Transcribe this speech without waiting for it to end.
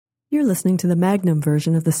You're listening to the Magnum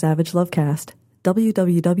version of the Savage Lovecast.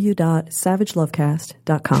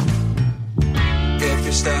 www.savagelovecast.com. If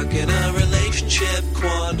you're stuck in a relationship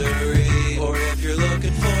quandary, or if you're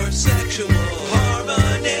looking for sexual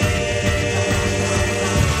harmony,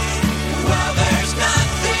 well, there's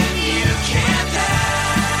nothing you can't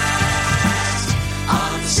ask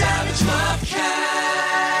on the Savage Lovecast.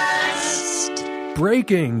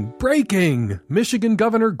 Breaking! Michigan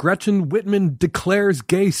Governor Gretchen Whitman declares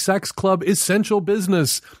gay sex club essential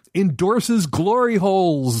business, endorses glory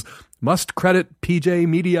holes, must credit PJ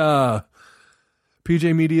Media.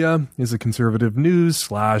 PJ Media is a conservative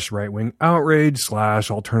news / right-wing outrage /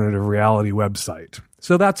 alternative reality website.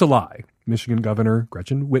 So that's a lie. Michigan Governor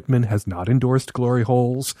Gretchen Whitman has not endorsed glory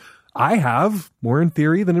holes. I have, more in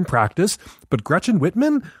theory than in practice. But Gretchen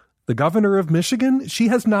Whitman, the governor of Michigan, she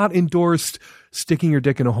has not endorsed sticking your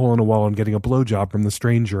dick in a hole in a wall and getting a blowjob from the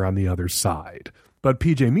stranger on the other side. But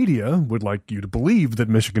PJ Media would like you to believe that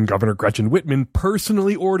Michigan Governor Gretchen Whitman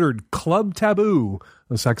personally ordered Club Taboo,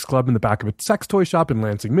 a sex club in the back of a sex toy shop in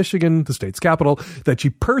Lansing, Michigan, the state's capital, that she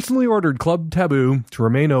personally ordered Club Taboo to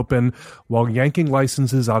remain open while yanking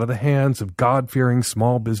licenses out of the hands of God-fearing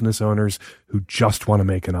small business owners who just want to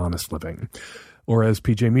make an honest living. Or as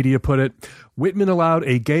PJ Media put it, Whitman allowed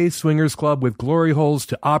a gay swingers club with glory holes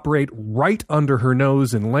to operate right under her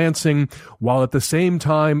nose in Lansing, while at the same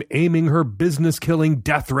time aiming her business-killing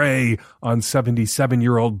death ray on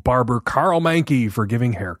 77-year-old barber Carl Mankey for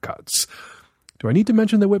giving haircuts. Do I need to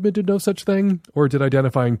mention that Whitman did no such thing? Or did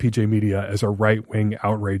identifying PJ Media as a right-wing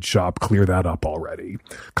outrage shop clear that up already?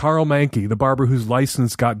 Carl Mankey, the barber whose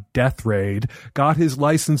license got death rayed, got his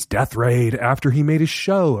license death rayed after he made a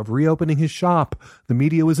show of reopening his shop. The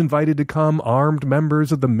media was invited to come. Armed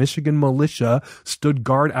members of the Michigan militia stood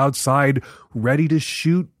guard outside, ready to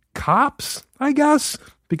shoot cops, I guess,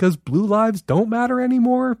 because blue lives don't matter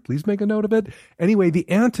anymore. Please make a note of it. Anyway, the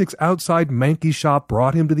antics outside Mankey's shop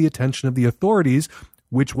brought him to the attention of the authorities,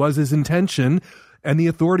 which was his intention, and the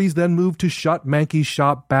authorities then moved to shut Mankey's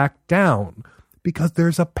shop back down because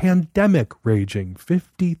there's a pandemic raging.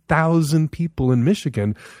 50,000 people in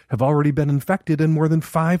Michigan have already been infected and more than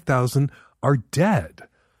 5,000 are dead.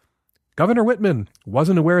 Governor Whitman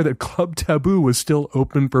wasn't aware that Club Taboo was still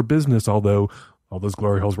open for business, although all those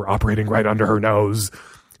glory holes were operating right under her nose.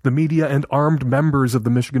 The media and armed members of the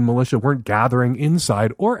Michigan militia weren't gathering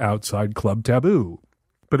inside or outside Club Taboo.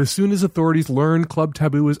 But as soon as authorities learned Club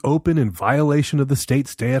Taboo was open in violation of the state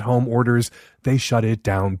stay-at-home orders, they shut it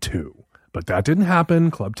down too. But that didn't happen.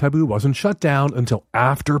 Club Taboo wasn't shut down until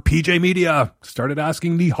after PJ Media started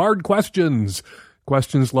asking the hard questions.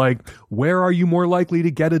 Questions like, where are you more likely to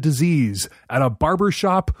get a disease? At a barber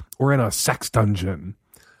shop or in a sex dungeon?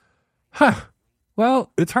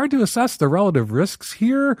 Well, it's hard to assess the relative risks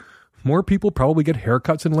here. More people probably get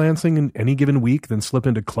haircuts in Lansing in any given week than slip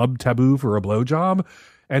into Club Taboo for a blowjob.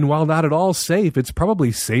 And while not at all safe, it's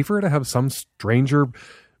probably safer to have some stranger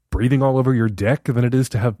breathing all over your dick than it is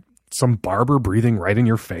to have some barber breathing right in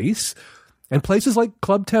your face. And places like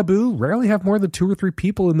Club Taboo rarely have more than 2 or 3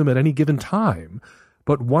 people in them at any given time.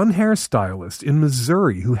 But one hairstylist in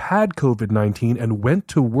Missouri who had COVID-19 and went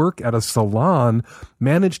to work at a salon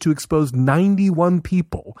managed to expose 91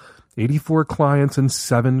 people, 84 clients, and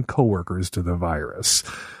 7 coworkers to the virus.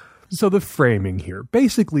 So the framing here,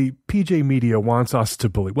 basically, PJ Media wants us to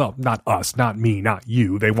believe, well, not us, not me, not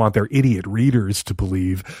you. They want their idiot readers to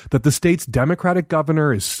believe that the state's Democratic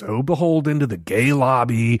governor is so beholden to the gay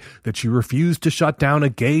lobby that she refused to shut down a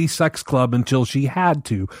gay sex club until she had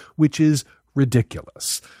to, which is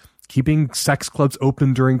ridiculous. Keeping sex clubs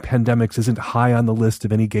open during pandemics isn't high on the list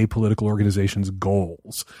of any gay political organization's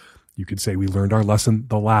goals. You could say we learned our lesson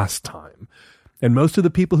the last time. And most of the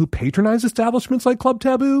people who patronize establishments like Club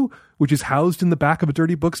Taboo, which is housed in the back of a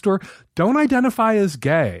dirty bookstore, don't identify as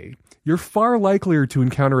gay. You're far likelier to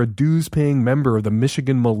encounter a dues-paying member of the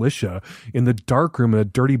Michigan militia in the darkroom at a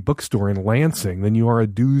dirty bookstore in Lansing than you are a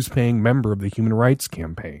dues-paying member of the Human Rights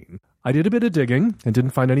Campaign. I did a bit of digging and didn't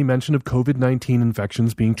find any mention of COVID-19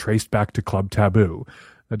 infections being traced back to Club Taboo.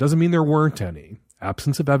 That doesn't mean there weren't any.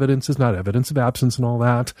 Absence of evidence is not evidence of absence and all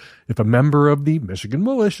that. If a member of the Michigan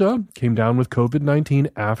militia came down with COVID-19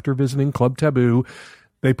 after visiting Club Taboo,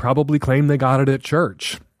 they probably claim they got it at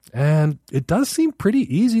church. And it does seem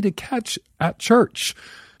pretty easy to catch at church.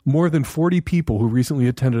 More than 40 people who recently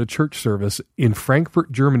attended a church service in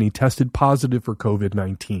Frankfurt, Germany, tested positive for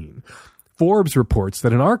COVID-19. Forbes reports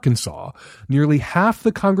that in Arkansas, nearly half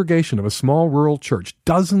the congregation of a small rural church,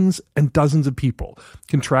 dozens and dozens of people,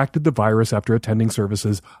 contracted the virus after attending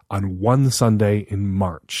services on one Sunday in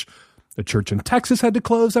March. A church in Texas had to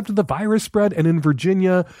close after the virus spread, and in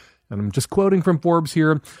Virginia, and I'm just quoting from Forbes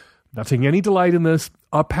here, Not taking any delight in this,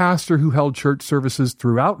 a pastor who held church services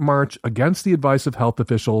throughout March against the advice of health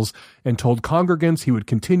officials and told congregants he would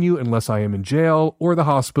continue unless I am in jail or the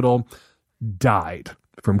hospital, died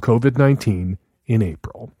from COVID-19 in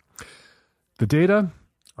April. The data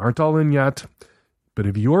aren't all in yet, but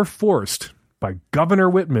if you're forced by Governor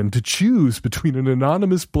Whitman to choose between an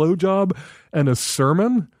anonymous blowjob and a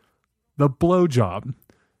sermon, the blowjob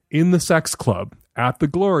in the sex club at the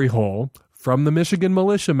Glory Hole from the Michigan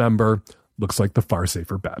militia member looks like the far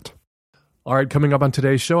safer bet. All right, coming up on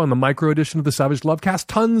today's show on the micro edition of the Savage Lovecast,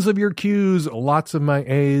 tons of your Qs, lots of my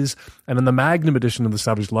As, and in the Magnum edition of the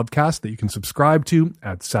Savage Lovecast that you can subscribe to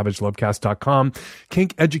at savagelovecast.com,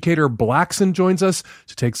 Kink educator BlakSyn joins us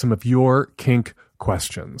to take some of your kink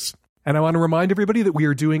questions. And I want to remind everybody that we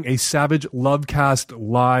are doing a Savage Lovecast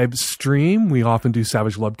live stream. We often do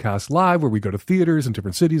Savage Lovecast live where we go to theaters in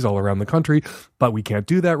different cities all around the country, but we can't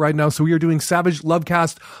do that right now. So we are doing Savage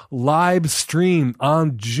Lovecast live stream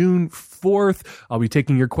on June 4th. I'll be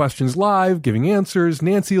taking your questions live, giving answers.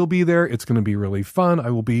 Nancy will be there. It's going to be really fun. I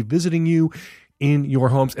will be visiting you in your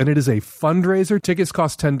homes. And it is a fundraiser. Tickets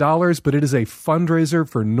cost $10, but it is a fundraiser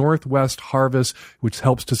for Northwest Harvest, which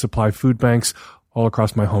helps to supply food banks all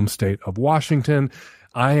across my home state of Washington.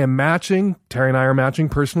 I am matching, Terry and I are matching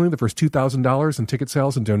personally the first $2,000 in ticket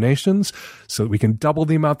sales and donations so that we can double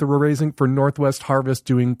the amount that we're raising for Northwest Harvest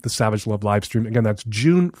doing the Savage Love live stream. Again, that's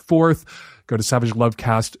June 4th. Go to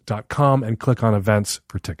savagelovecast.com and click on events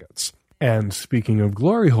for tickets. And speaking of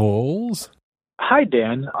glory holes... Hi,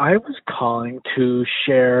 Dan. I was calling to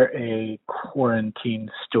share a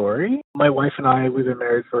quarantine story. My wife and I, we've been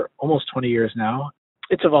married for almost 20 years now.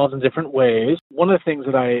 It's evolved in different ways. One of the things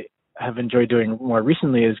that I have enjoyed doing more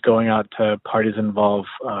recently is going out to parties that involve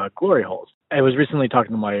glory holes. I was recently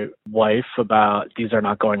talking to my wife about these are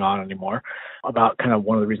not going on anymore, about kind of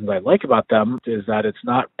one of the reasons I like about them is that it's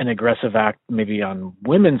not an aggressive act maybe on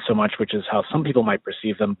women so much, which is how some people might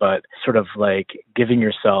perceive them, but sort of like giving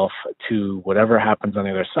yourself to whatever happens on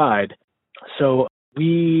the other side. So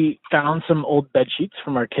we found some old bed sheets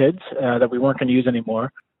from our kids that we weren't going to use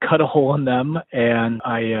anymore, cut a hole in them, and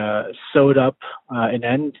I sewed up an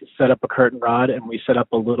end, set up a curtain rod, and we set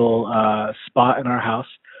up a little spot in our house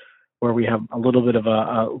where we have a little bit of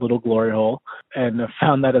a little glory hole, and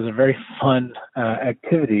found that as a very fun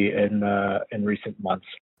activity in recent months.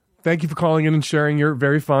 Thank you for calling in and sharing your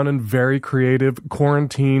very fun and very creative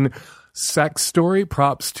quarantine sex story.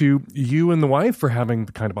 Props to you and the wife for having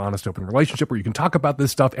the kind of honest, open relationship where you can talk about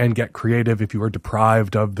this stuff and get creative if you are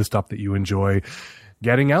deprived of the stuff that you enjoy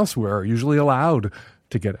getting elsewhere, are usually allowed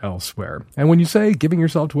to get elsewhere. And when you say giving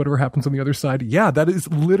yourself to whatever happens on the other side, yeah, that is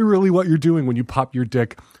literally what you're doing when you pop your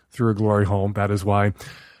dick through a glory hole. That is why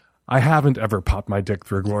I haven't ever popped my dick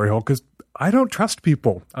through a glory hole, because I don't trust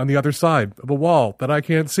people on the other side of a wall that I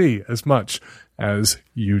can't see as much as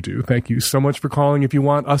you do. Thank you so much for calling. If you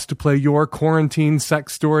want us to play your quarantine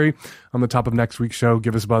sex story on the top of next week's show,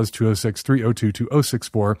 give us a buzz,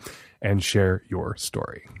 206-302-2064, and share your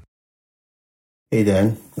story. Hey,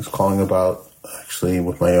 Dan. I was calling about, actually,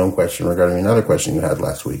 with my own question regarding another question you had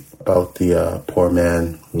last week about the poor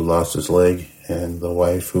man who lost his leg and the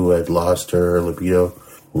wife who had lost her libido,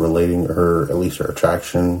 relating her, at least her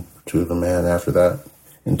attraction to the man after that.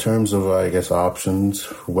 In terms of, I guess, options,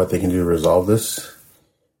 what they can do to resolve this,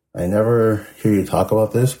 I never hear you talk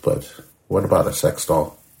about this, but what about a sex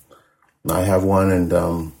doll? I have one,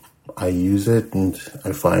 and I use it, and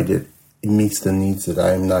I find it meets the needs that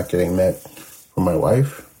I'm not getting met from my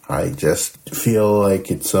wife. I just feel like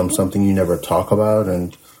it's something you never talk about,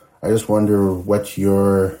 and I just wonder what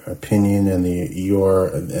your opinion and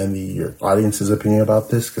your audience's opinion about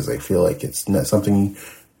this, because I feel like it's not something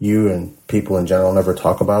you and people in general never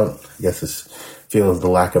talk about. I guess it's feels the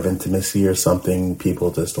lack of intimacy or something.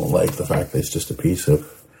 People just don't like the fact that it's just a piece of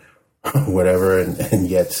whatever, and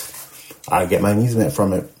yet I get my needs met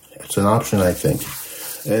from it. It's an option, I think.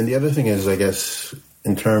 And the other thing is, I guess,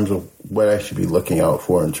 in terms of what I should be looking out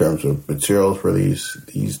for in terms of materials for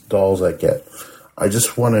these dolls I get, I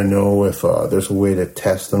just want to know if there's a way to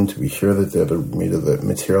test them to be sure that they're made of the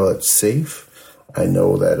material that's safe. I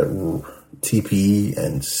know that TPE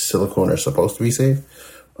and silicone are supposed to be safe.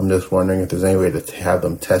 I'm just wondering if there's any way to have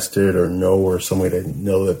them tested or some way to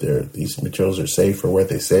know that these materials are safe or where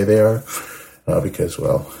they say they are. Because,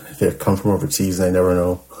 well, if they come from overseas, and I never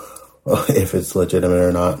know if it's legitimate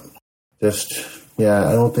or not. Yeah,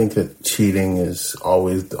 I don't think that cheating is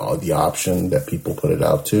always the option that people put it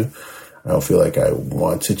out to. I don't feel like I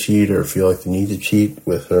want to cheat or feel like the need to cheat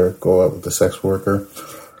with her, go out with a sex worker.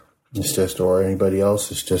 It's just, or anybody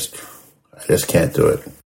else. It's just, I just can't do it.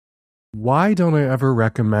 Why don't I ever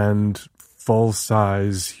recommend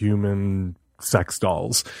full-size human sex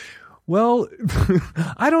dolls. Well,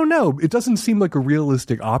 I don't know. It doesn't seem like a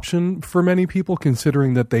realistic option for many people,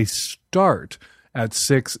 considering that they start at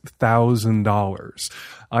 $6,000.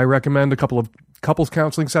 I recommend a couple of couples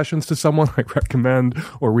counseling sessions to someone.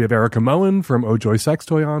 Or we have Erica Moen from Oh Joy Sex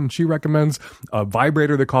Toy on. She recommends a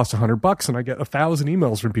vibrator that costs $100, and I get 1,000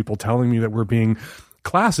 emails from people telling me that we're being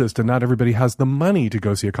classist and not everybody has the money to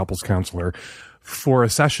go see a couples counselor for a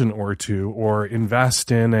session or two, or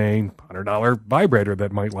invest in a $100 vibrator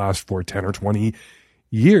that might last for 10 or 20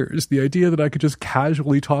 years. The idea that I could just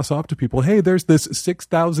casually toss off to people, hey, there's this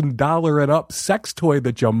 $6,000 and up sex toy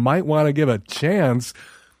that you might want to give a chance.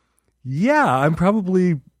 Yeah, I'm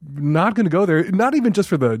probably not going to go there, not even just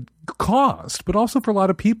for the cost, but also for a lot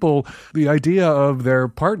of people, the idea of their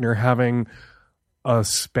partner having a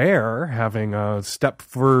spare, having a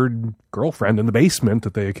Stepford girlfriend in the basement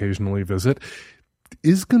that they occasionally visit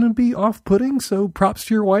is going to be off-putting. So props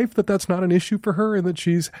to your wife that that's not an issue for her and that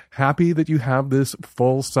she's happy that you have this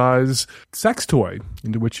full-size sex toy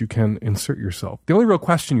into which you can insert yourself. The only real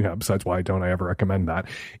question you have, besides why don't I ever recommend that,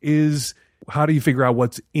 is how do you figure out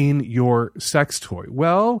what's in your sex toy?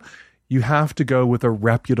 Well, you have to go with a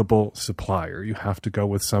reputable supplier. You have to go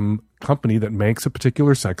with some company that makes a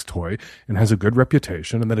particular sex toy and has a good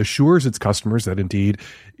reputation and that assures its customers that indeed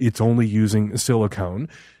it's only using silicone.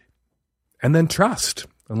 And then trust,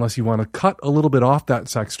 unless you want to cut a little bit off that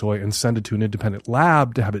sex toy and send it to an independent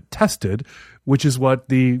lab to have it tested, which is what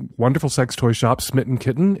the wonderful sex toy shop Smitten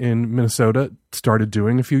Kitten in Minnesota started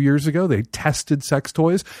doing a few years ago. They tested sex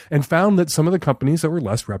toys and found that some of the companies that were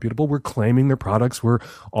less reputable were claiming their products were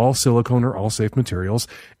all silicone or all safe materials,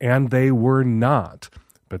 and they were not.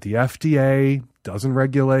 But the FDA doesn't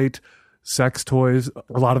regulate sex toys.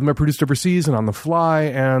 A lot of them are produced overseas and on the fly,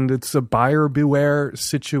 and it's a buyer beware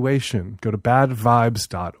situation. Go to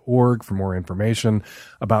badvibes.org for more information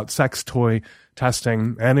about sex toy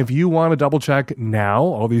testing. And if you want to double check now,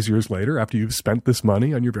 all these years later, after you've spent this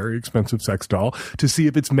money on your very expensive sex doll, to see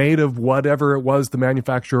if it's made of whatever it was the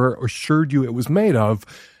manufacturer assured you it was made of,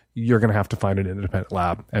 you're going to have to find an independent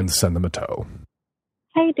lab and send them a tow.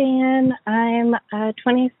 Hi, Dan. I'm a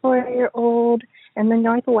 24-year-old in the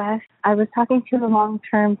Northwest. I was talking to a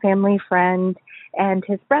long-term family friend and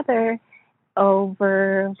his brother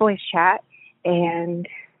over voice chat, and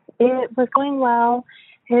it was going well.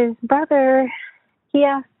 His brother, he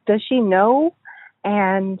asked, does she know?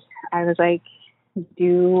 And I was like,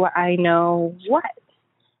 do I know what?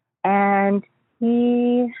 And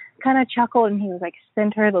he kind of chuckled and he was like,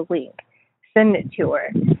 send her the link. Send it to her.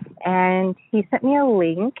 And he sent me a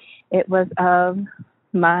link. It was of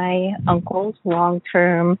my uncle's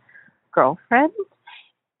long-term girlfriend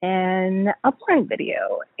and a porn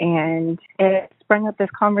video. And it sprung up this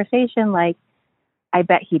conversation like, I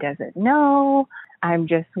bet he doesn't know. I'm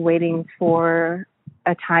just waiting for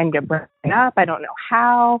a time to bring it up. I don't know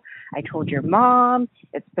how. I told your mom.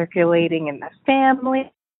 It's circulating in the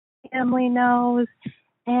family. Family knows.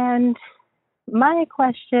 And my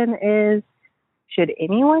question is, should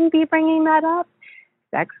anyone be bringing that up?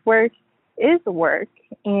 Sex work is work,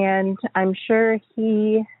 and I'm sure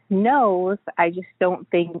he knows. I just don't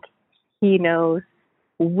think he knows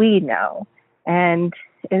we know. And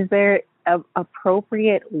is there an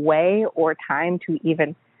appropriate way or time to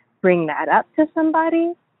even bring that up to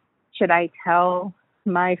somebody? Should I tell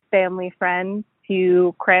my family friend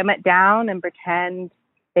to cram it down and pretend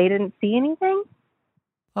they didn't see anything?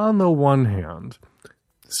 On the one hand,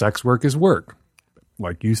 sex work is work,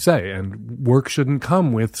 like you say, and work shouldn't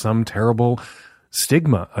come with some terrible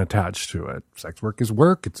stigma attached to it. Sex work is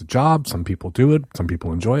work. It's a job. Some people do it. Some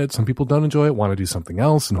people enjoy it. Some people don't enjoy it, want to do something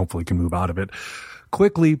else, and hopefully can move out of it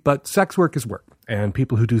quickly. But sex work is work, and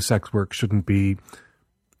people who do sex work shouldn't be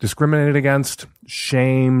discriminated against,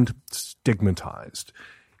 shamed, stigmatized.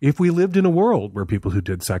 If we lived in a world where people who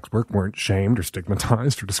did sex work weren't shamed or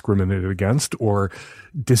stigmatized or discriminated against or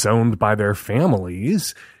disowned by their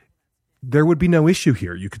families, there would be no issue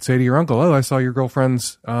here. You could say to your uncle, oh, I saw your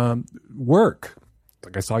girlfriend's work.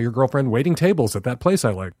 Like, I saw your girlfriend waiting tables at that place I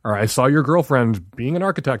like. Or I saw your girlfriend being an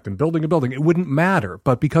architect and building a building. It wouldn't matter.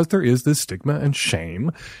 But because there is this stigma and shame,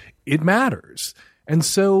 it matters. And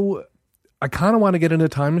so I kind of want to get in a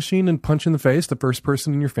time machine and punch in the face the first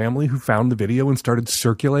person in your family who found the video and started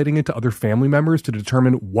circulating it to other family members to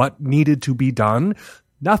determine what needed to be done.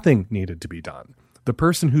 Nothing needed to be done. The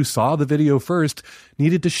person who saw the video first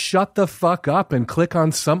needed to shut the fuck up and click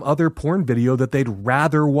on some other porn video that they'd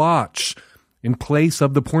rather watch in place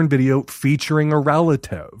of the porn video featuring a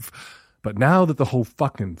relative. But now that the whole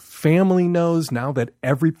fucking family knows, now that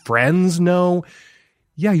every friends know,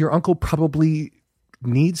 yeah, your uncle probably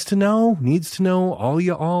needs to know all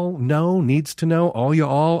you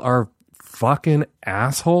all are fucking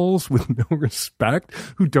assholes with no respect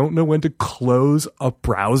who don't know when to close a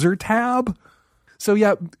browser tab. So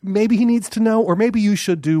yeah, maybe he needs to know, or maybe you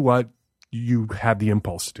should do what you had the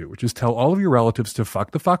impulse to do, which is tell all of your relatives to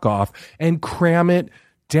fuck the fuck off and cram it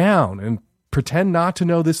down and pretend not to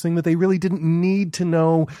know this thing that they really didn't need to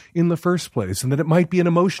know in the first place, and that it might be an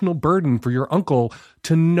emotional burden for your uncle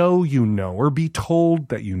to know you know, or be told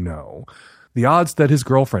that you know. The odds that his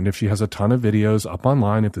girlfriend, if she has a ton of videos up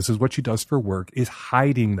online, if this is what she does for work, is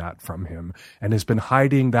hiding that from him and has been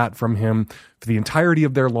hiding that from him for the entirety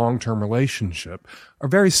of their long-term relationship are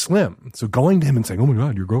very slim. So going to him and saying, oh my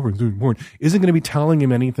God, your girlfriend's doing porn, isn't going to be telling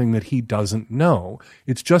him anything that he doesn't know.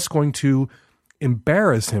 It's just going to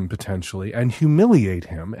embarrass him potentially and humiliate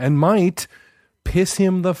him and might piss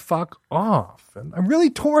him the fuck off. And I'm really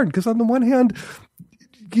torn because on the one hand,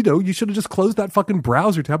 you know, you should have just closed that fucking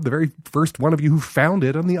browser tab, the very first one of you who found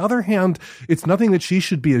it. On the other hand, it's nothing that she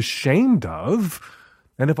should be ashamed of.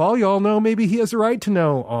 And if all y'all know, maybe he has a right to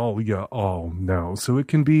know all you all know. So it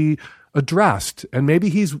can be addressed. And maybe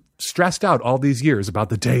he's stressed out all these years about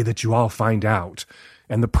the day that you all find out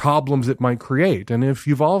and the problems it might create. And if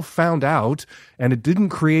you've all found out and it didn't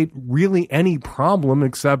create really any problem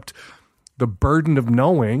except the burden of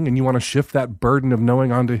knowing, and you want to shift that burden of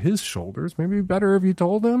knowing onto his shoulders, maybe better if you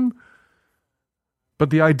told him. But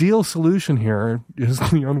the ideal solution here is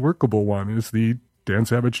the unworkable one, is the Dan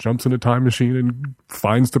Savage jumps in a time machine and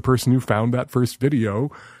finds the person who found that first video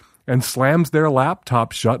and slams their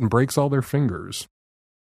laptop shut and breaks all their fingers.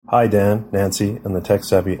 Hi Dan, Nancy, and the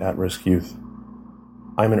tech-savvy at-risk youth.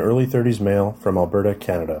 I'm an early 30s male from Alberta,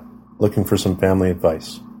 Canada, looking for some family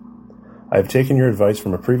advice. I have taken your advice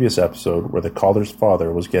from a previous episode where the caller's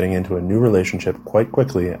father was getting into a new relationship quite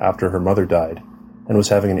quickly after her mother died and was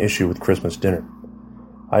having an issue with Christmas dinner.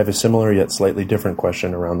 I have a similar yet slightly different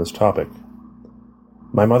question around this topic.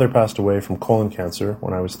 My mother passed away from colon cancer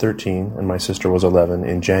when I was 13 and my sister was 11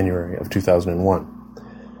 in January of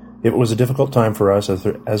 2001. It was a difficult time for us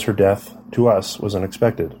as her death to us was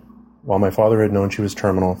unexpected, while my father had known she was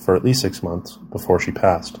terminal for at least 6 months before she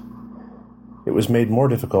passed. It was made more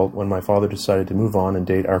difficult when my father decided to move on and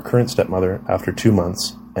date our current stepmother after 2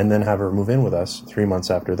 months, and then have her move in with us 3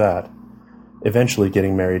 months after that, eventually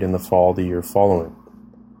getting married in the fall the year following.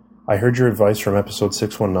 I heard your advice from episode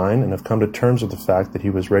 619 and have come to terms with the fact that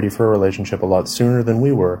he was ready for a relationship a lot sooner than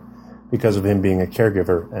we were because of him being a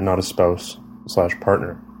caregiver and not a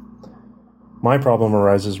spouse/partner. My problem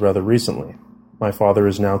arises rather recently. My father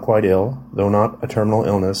is now quite ill, though not a terminal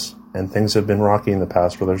illness, and things have been rocky in the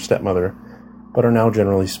past with our stepmother, but are now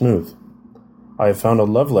generally smooth. I have found a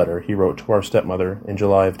love letter he wrote to our stepmother in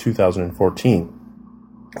July of 2014,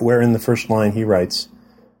 where in the first line he writes,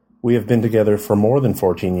 "We have been together for more than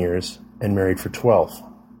 14 years and married for 12.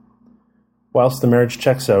 Whilst the marriage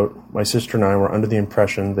checks out, my sister and I were under the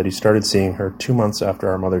impression that he started seeing her 2 months after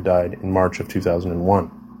our mother died in March of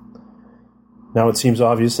 2001. Now it seems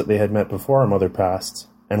obvious that they had met before our mother passed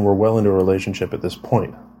and were well into a relationship at this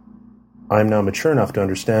point. I am now mature enough to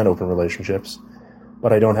understand open relationships,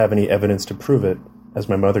 but I don't have any evidence to prove it, as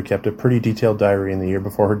my mother kept a pretty detailed diary in the year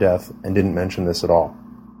before her death and didn't mention this at all.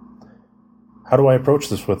 How do I approach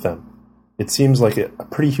this with them? It seems like a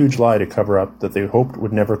pretty huge lie to cover up that they hoped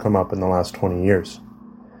would never come up in the last 20 years.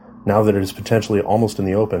 Now that it is potentially almost in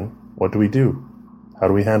the open, what do we do? How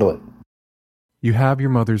do we handle it?" You have your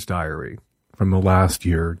mother's diary from the last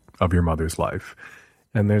year of your mother's life,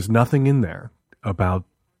 and there's nothing in there about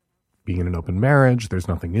being in an open marriage. There's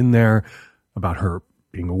nothing in there about her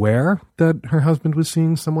being aware that her husband was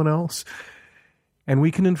seeing someone else. And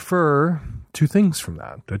we can infer two things from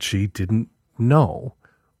that she didn't know.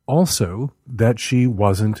 Also, that she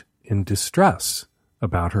wasn't in distress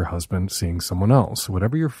about her husband seeing someone else.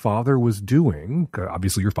 Whatever your father was doing,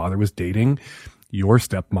 obviously your father was dating your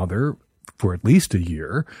stepmother for at least a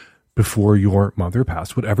year before your mother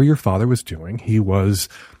passed. Whatever your father was doing, he was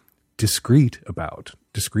discreet about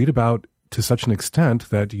to such an extent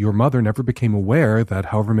that your mother never became aware that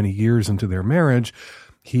however many years into their marriage,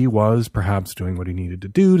 he was perhaps doing what he needed to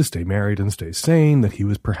do to stay married and stay sane, that he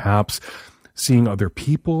was perhaps seeing other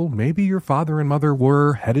people. Maybe your father and mother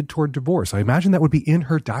were headed toward divorce. I imagine that would be in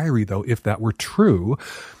her diary, though, if that were true.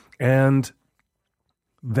 And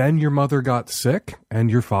then your mother got sick and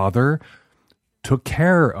your father took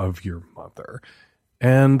care of your mother.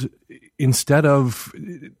 And instead of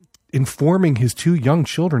informing his two young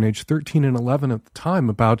children, aged 13 and 11 at the time,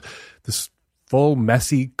 about this full,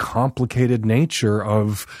 messy, complicated nature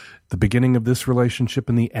of the beginning of this relationship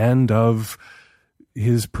and the end of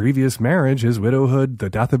his previous marriage, his widowhood, the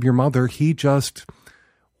death of your mother, he just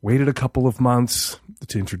waited a couple of months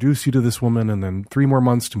to introduce you to this woman and then 3 more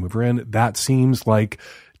months to move her in. That seems like,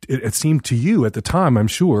 it seemed to you at the time, I'm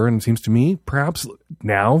sure, and it seems to me perhaps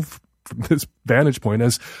now from this vantage point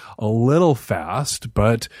as a little fast,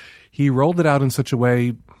 but he rolled it out in such a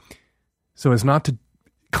way so as not to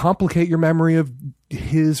complicate your memory of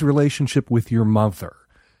his relationship with your mother.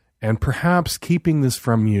 And perhaps keeping this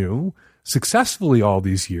from you successfully all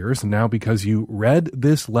these years, and now because you read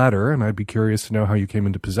this letter, and I'd be curious to know how you came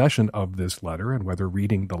into possession of this letter and whether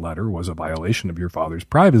reading the letter was a violation of your father's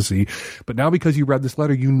privacy, but now because you read this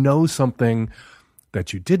letter, you know something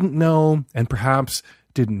that you didn't know and perhaps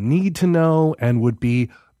didn't need to know and would be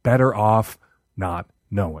better off not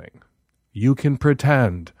knowing. You can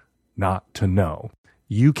pretend not to know.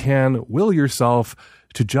 You can will yourself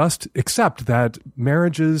to just accept that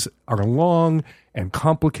marriages are long and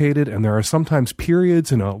complicated, and there are sometimes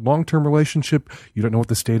periods in a long-term relationship, you don't know what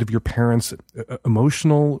the state of your parents'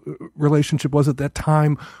 emotional relationship was at that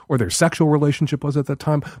time, or their sexual relationship was at that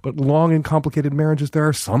time, but long and complicated marriages, there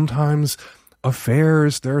are sometimes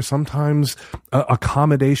affairs, there are sometimes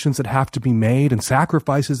accommodations that have to be made and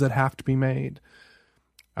sacrifices that have to be made.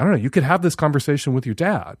 I don't know, you could have this conversation with your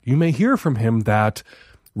dad. You may hear from him that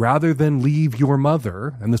rather than leave your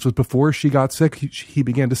mother, and this was before she got sick, he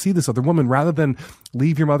began to see this other woman, rather than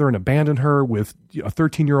leave your mother and abandon her with a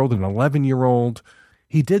 13-year-old and an 11-year-old,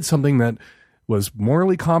 he did something that was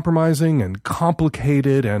morally compromising and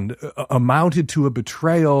complicated and amounted to a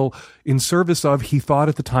betrayal in service of, he thought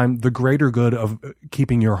at the time, the greater good of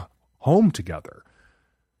keeping your home together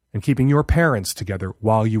and keeping your parents together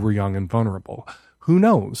while you were young and vulnerable. Who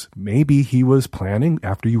knows? Maybe he was planning,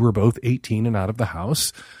 after you were both 18 and out of the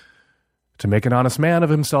house, to make an honest man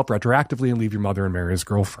of himself retroactively and leave your mother and marry his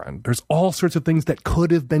girlfriend. There's all sorts of things that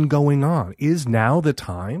could have been going on. Is now the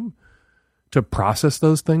time to process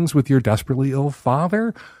those things with your desperately ill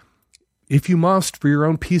father? If you must, for your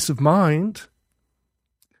own peace of mind,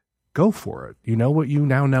 go for it. You know what you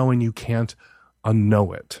now know, and you can't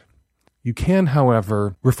unknow it. You can,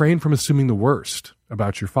 however, refrain from assuming the worst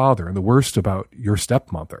about your father and the worst about your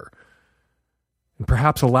stepmother, and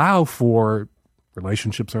perhaps allow for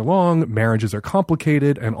relationships are long, marriages are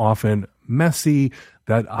complicated and often messy,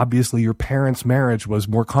 that obviously your parents' marriage was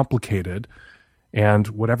more complicated, and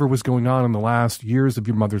whatever was going on in the last years of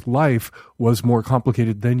your mother's life was more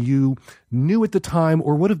complicated than you knew at the time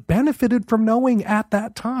or would have benefited from knowing at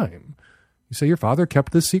that time. You say your father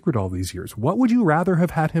kept this secret all these years. What would you rather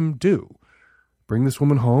have had him do? Bring this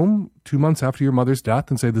woman home 2 months after your mother's death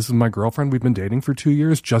and say, this is my girlfriend, we've been dating for 2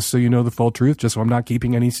 years, just so you know the full truth, just so I'm not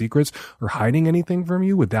keeping any secrets or hiding anything from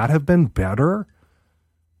you? Would that have been better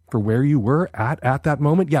for where you were at that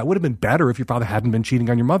moment? Yeah, it would have been better if your father hadn't been cheating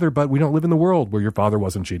on your mother, but we don't live in the world where your father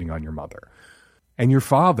wasn't cheating on your mother. And your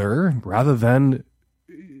father, rather than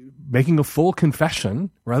making a full confession,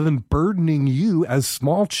 rather than burdening you as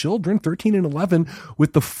small children, 13 and 11,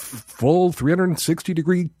 with the full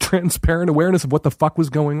 360-degree transparent awareness of what the fuck was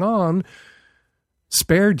going on,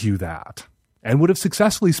 spared you that, and would have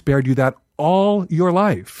successfully spared you that all your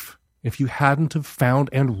life if you hadn't have found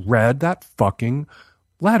and read that fucking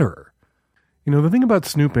letter. You know, the thing about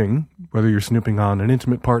snooping, whether you're snooping on an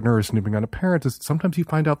intimate partner or snooping on a parent, is sometimes you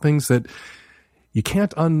find out things that you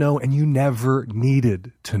can't unknow and you never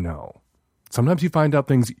needed to know. Sometimes you find out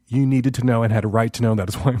things you needed to know and had a right to know. That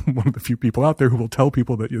is why I'm one of the few people out there who will tell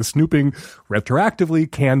people that snooping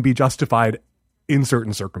retroactively can be justified in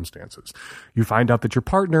certain circumstances. You find out that your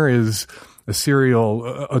partner is a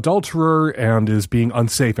serial adulterer and is being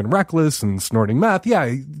unsafe and reckless and snorting meth.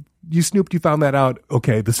 Yeah, you snooped, you found that out.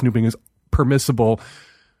 Okay, the snooping is permissible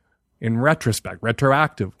in retrospect,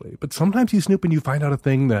 retroactively. But sometimes you snoop and you find out a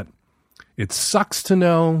thing that it sucks to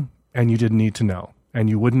know and you didn't need to know. And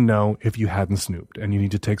you wouldn't know if you hadn't snooped. And you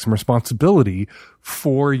need to take some responsibility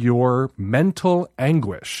for your mental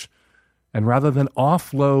anguish. And rather than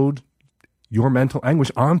offload your mental anguish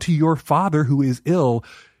onto your father who is ill,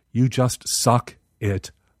 you just suck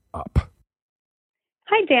it up.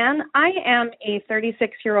 Hi, Dan. I am a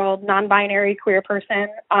 36-year-old non-binary queer person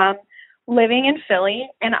living in Philly,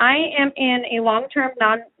 and I am in a long-term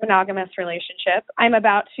non-monogamous relationship. I'm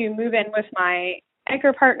about to move in with my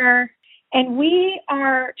anchor partner, and we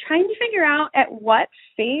are trying to figure out at what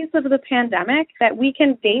phase of the pandemic that we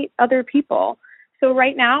can date other people. So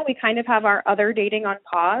right now, we kind of have our other dating on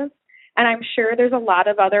pause, and I'm sure there's a lot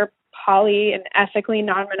of other poly and ethically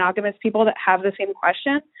non-monogamous people that have the same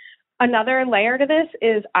question. Another layer to this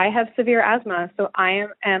is I have severe asthma, so I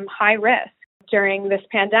am high risk during this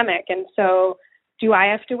pandemic. And so do I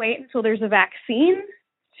have to wait until there's a vaccine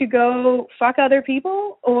to go fuck other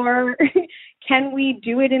people, or can we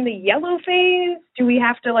do it in the yellow phase? Do we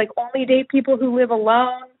have to only date people who live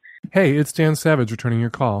alone? Hey, it's Dan Savage returning your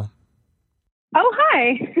call. Oh,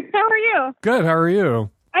 hi. How are you? Good. How are you?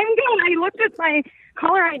 I'm good. I looked at my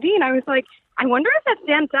caller ID and I was like, I wonder if that's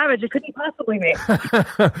Dan Savage. It couldn't possibly be.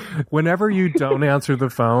 Whenever you don't answer the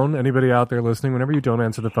phone, anybody out there listening, whenever you don't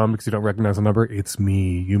answer the phone because you don't recognize the number, it's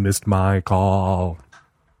me. You missed my call.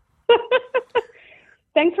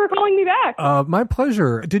 Thanks for calling me back. My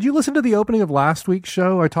pleasure. Did you listen to the opening of last week's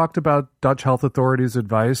show? I talked about Dutch health authorities'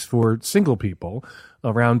 advice for single people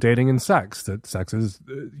around dating and sex, that sex is,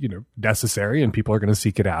 necessary and people are going to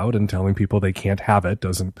seek it out, and telling people they can't have it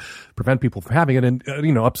doesn't prevent people from having it,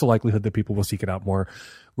 and, ups the likelihood that people will seek it out more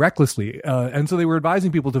recklessly. And so they were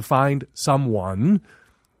advising people to find someone,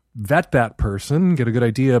 vet that person, get a good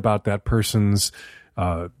idea about that person's,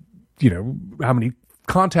 how many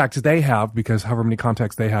contacts they have, because however many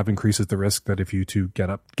contacts they have increases the risk that if you two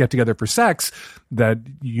get together for sex, that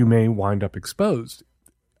you may wind up exposed.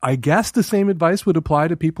 I guess the same advice would apply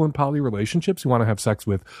to people in poly relationships who want to have sex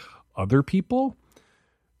with other people.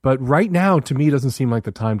 But right now, to me, doesn't seem like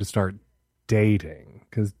the time to start dating,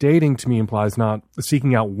 because dating to me implies not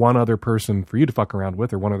seeking out one other person for you to fuck around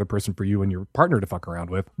with, or one other person for you and your partner to fuck around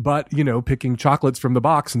with, but, picking chocolates from the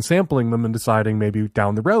box and sampling them and deciding maybe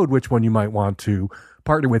down the road which one you might want to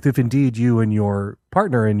partner with, if indeed you and your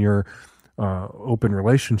partner in your open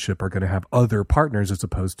relationship are going to have other partners as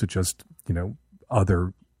opposed to just,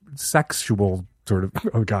 other sexual sort of,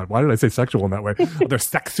 oh God, why did I say sexual in that way? Other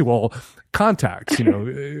sexual contacts,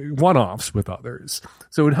 one-offs with others.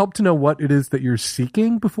 So it would help to know what it is that you're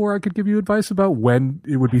seeking before I could give you advice about when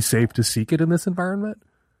it would be safe to seek it in this environment.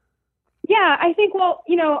 Yeah, I think, I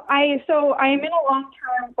am in a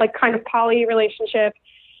long-term, kind of poly relationship,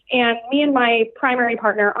 and me and my primary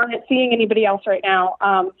partner aren't seeing anybody else right now.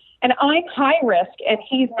 And I'm high risk and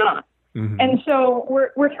he's not. Mm-hmm. And so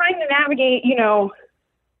we're trying to navigate,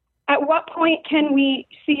 at what point can we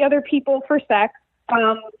see other people for sex,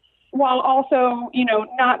 while also,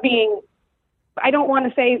 not being, I don't want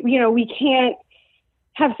to say, we can't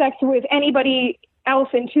have sex with anybody else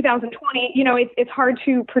in 2020. It's hard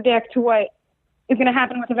to predict what is going to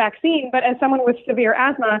happen with the vaccine, but as someone with severe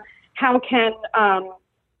asthma, how can,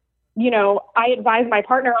 I advise my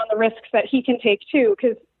partner on the risks that he can take too,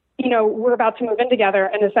 because, we're about to move in together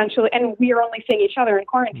and we are only seeing each other in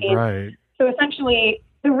quarantine. Right. So essentially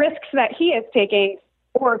the risks that he is taking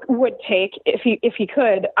or would take if he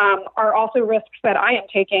could, are also risks that I am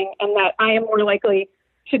taking, and that I am more likely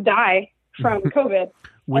to die from COVID.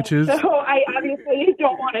 So I obviously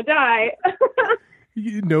don't want to die.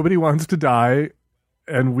 Nobody wants to die,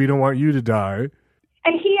 and we don't want you to die.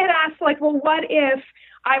 And he had asked, well, what if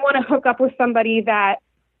I want to hook up with somebody that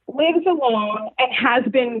lives alone and has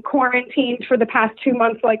been quarantined for the past 2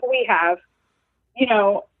 months like we have,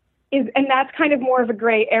 and that's kind of more of a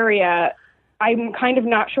gray area. I'm kind of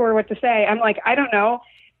not sure what to say. I'm like, I don't know.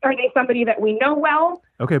 Are they somebody that we know well?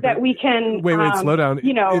 Okay, that we can... Wait, slow down.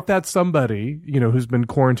 If that's somebody, who's been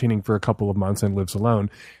quarantining for a couple of months and lives alone,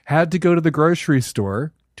 had to go to the grocery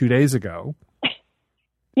store 2 days ago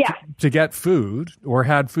to get food, or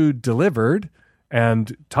had food delivered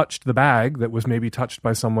and touched the bag that was maybe touched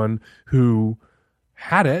by someone who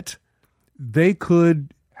had it, they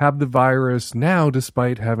could have the virus now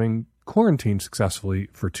despite having quarantined successfully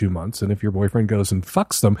for 2 months. And if your boyfriend goes and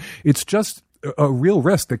fucks them, it's just a real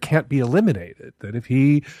risk that can't be eliminated. That if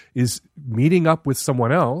he is meeting up with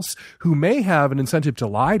someone else who may have an incentive to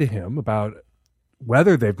lie to him about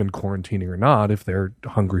whether they've been quarantining or not, if they're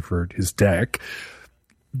hungry for his dick,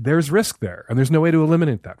 there's risk there, and there's no way to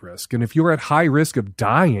eliminate that risk. And if you're at high risk of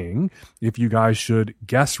dying, if you guys should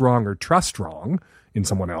guess wrong or trust wrong in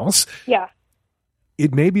someone else,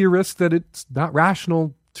 it may be a risk that it's not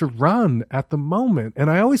rational to run at the moment. And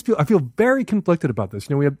I feel very conflicted about this.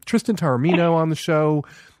 We have Tristan Taormino on the show.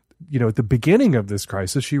 At the beginning of this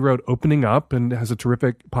crisis, she wrote Opening Up and has a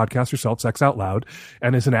terrific podcast herself, Sex Out Loud,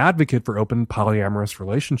 and is an advocate for open polyamorous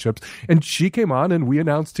relationships. And she came on and we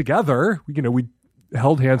announced together, we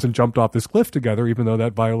held hands and jumped off this cliff together, even though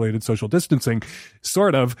that violated social distancing,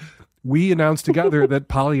 sort of. We announced together that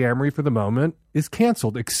polyamory for the moment is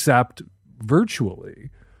canceled, except virtually.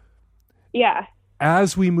 Yeah.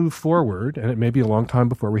 As we move forward, and it may be a long time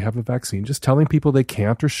before we have a vaccine, just telling people they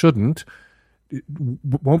can't or shouldn't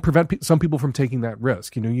won't prevent some people from taking that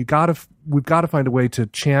risk. We've got to find a way to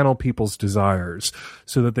channel people's desires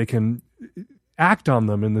so that they can act on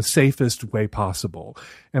them in the safest way possible.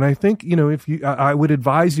 And I think, I would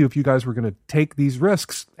advise you, if you guys were going to take these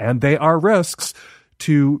risks, and they are risks,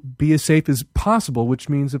 to be as safe as possible, which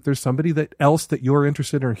means if there's somebody else that you're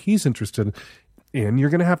interested in or he's interested in, you're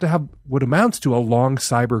going to have what amounts to a long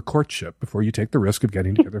cyber courtship before you take the risk of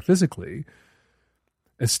getting together physically.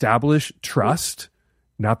 Establish trust.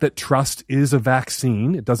 Not that trust is a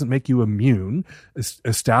vaccine. It doesn't make you immune.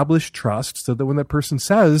 Establish trust so that when that person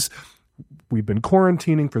says, we've been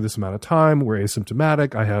quarantining for this amount of time, we're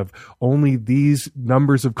asymptomatic, I have only these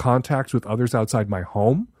numbers of contacts with others outside my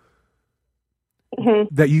home,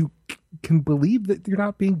 that you can believe that you're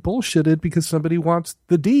not being bullshitted because somebody wants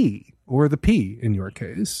the D or the P in your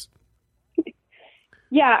case.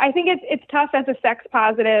 Yeah, I think it's tough as a sex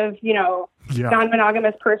positive,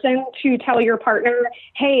 non-monogamous person to tell your partner,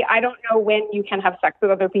 hey, I don't know when you can have sex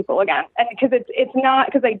with other people again. And because it's not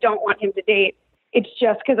because I don't want him to date. It's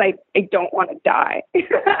just because I don't want to die.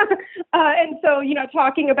 And so,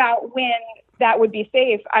 talking about when that would be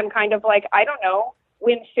safe, I'm kind of like, I don't know,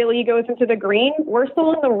 when Philly goes into the green, we're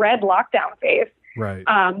still in the red lockdown phase. Right.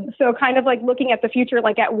 So kind of like looking at the future,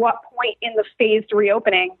 like at what point in the phased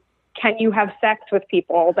reopening can you have sex with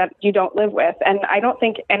people that you don't live with? And I don't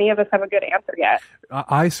think any of us have a good answer yet.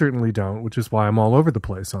 I certainly don't, which is why I'm all over the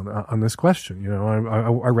place on this question.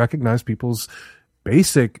 I recognize people's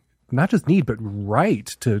basic, not just need, but right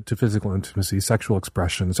to physical intimacy, sexual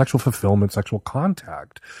expression, sexual fulfillment, sexual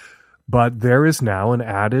contact. But there is now an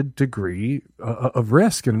added degree of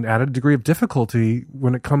risk and an added degree of difficulty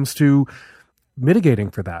when it comes to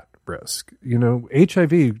mitigating for that risk.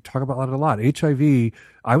 HIV, talk about it a lot. HIV,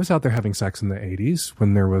 I was out there having sex in the 80s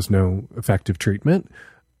when there was no effective treatment.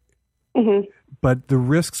 Mm-hmm. But the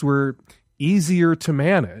risks were easier to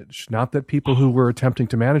manage. Not that people who were attempting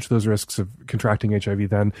to manage those risks of contracting HIV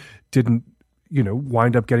then didn't,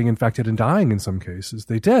 wind up getting infected and dying in some cases.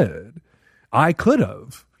 They did. I could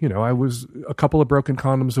have. I was a couple of broken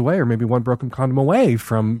condoms away, or maybe one broken condom away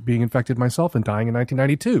from being infected myself and dying in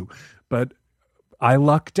 1992. But I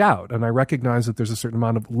lucked out, and I recognize that there's a certain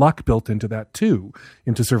amount of luck built into that too,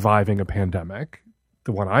 into surviving a pandemic,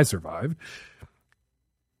 the one I survived.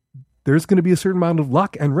 There's going to be a certain amount of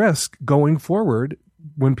luck and risk going forward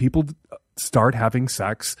when people start having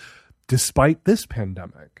sex despite this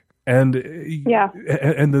pandemic. And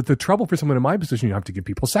and the trouble for someone in my position, you have to give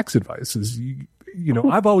people sex advice. Is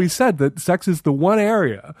I've always said that sex is the one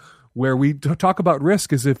area where we talk about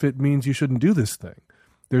risk as if it means you shouldn't do this thing.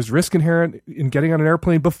 There's risk inherent in getting on an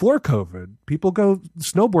airplane before COVID. People go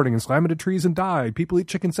snowboarding and slam into trees and die. People eat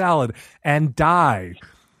chicken salad and die,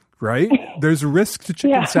 right? There's risk to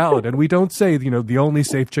chicken salad. And we don't say, the only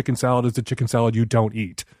safe chicken salad is the chicken salad you don't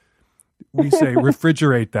eat. We say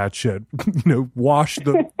refrigerate that shit, wash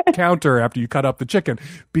the counter after you cut up the chicken,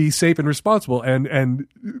 be safe and responsible and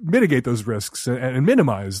mitigate those risks and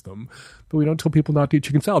minimize them. But we don't tell people not to eat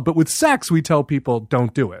chicken salad. But with sex, we tell people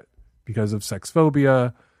don't do it because of sex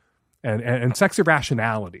phobia and sex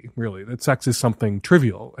irrationality, really, that sex is something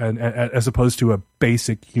trivial and as opposed to a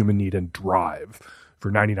basic human need and drive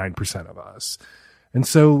for 99% of us. And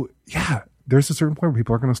so, there's a certain point where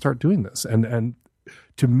people are going to start doing this. And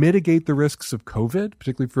to mitigate the risks of COVID,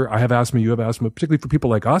 particularly I have asthma, you have asthma, particularly for people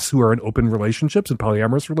like us who are in open relationships and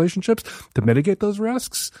polyamorous relationships, to mitigate those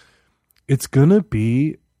risks, it's going to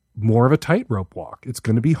be more of a tightrope walk. It's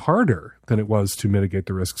going to be harder than it was to mitigate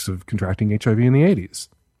the risks of contracting HIV in the 80s.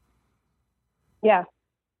 Yeah.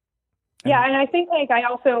 Yeah, and I think I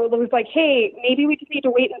also was like, hey, maybe we just need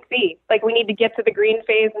to wait and see. We need to get to the green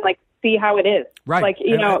phase and see how it is. Right.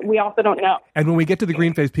 We also don't know. And when we get to the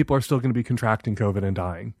green phase, people are still going to be contracting COVID and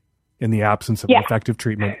dying in the absence of an effective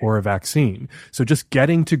treatment or a vaccine. So just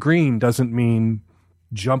getting to green doesn't mean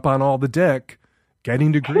jump on all the dick.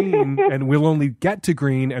 Getting to green, and we'll only get to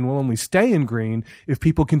green and we'll only stay in green if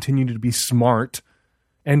people continue to be smart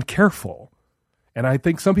and careful. And I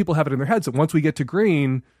think some people have it in their heads that once we get to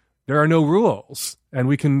green, there are no rules and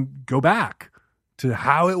we can go back to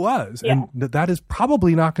how it was. Yeah. And that is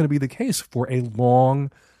probably not going to be the case for a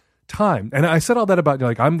long time. And I said all that about,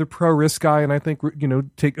 I'm the pro risk guy. And I think,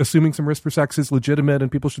 assuming some risk for sex is legitimate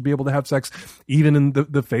and people should be able to have sex even in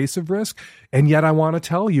the face of risk. And yet I want to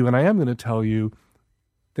tell you, and I am going to tell you,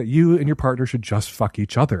 that you and your partner should just fuck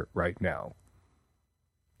each other right now.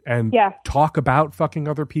 And talk about fucking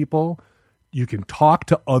other people. You can talk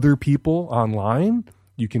to other people online.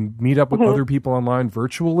 You can meet up with other people online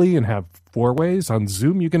virtually and have 4 ways. On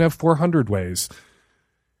Zoom, you can have 400 ways.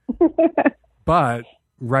 But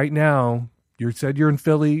right now, you said you're in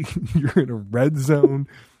Philly. You're in a red zone.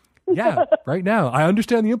 Yeah, right now. I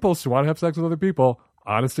understand the impulse to want to have sex with other people.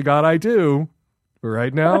 Honest to God, I do. But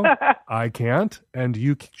right now, I can't, and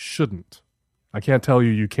you shouldn't. I can't tell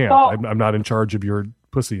you can't. Well, I'm not in charge of your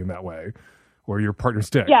pussy in that way, or your partner's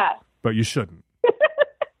dick. Yeah. But you shouldn't.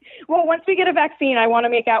 Well, once we get a vaccine, I want to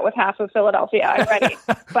make out with half of Philadelphia. I'm ready.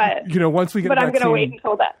 But once we get a vaccine, I'm going to wait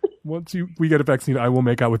until then. Once we get a vaccine, I will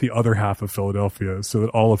make out with the other half of Philadelphia so that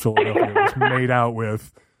all of Philadelphia is made out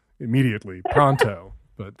with immediately, pronto.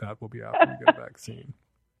 But that will be after we get a vaccine.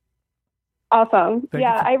 Awesome.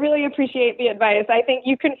 I really appreciate the advice. I think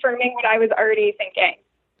you confirming what I was already thinking.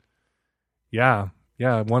 Yeah,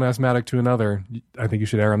 one asthmatic to another. I think you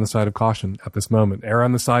should err on the side of caution at this moment. Err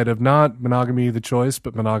on the side of not monogamy the choice,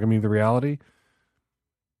 but monogamy the reality.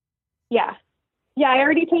 Yeah.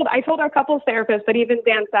 I told our couples therapist, but even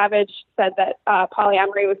Dan Savage said that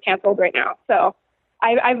polyamory was canceled right now. So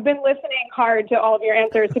I've been listening hard to all of your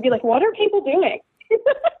answers to be like, what are people doing?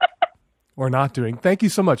 Or not doing. Thank you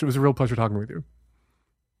so much. It was a real pleasure talking with you.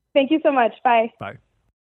 Thank you so much. Bye. Bye.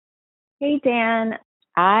 Hey, Dan.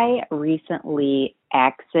 I recently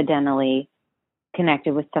accidentally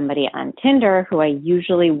connected with somebody on Tinder who I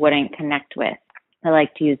usually wouldn't connect with. I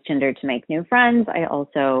like to use Tinder to make new friends. I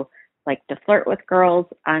also like to flirt with girls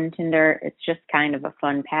on Tinder. It's just kind of a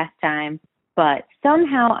fun pastime. But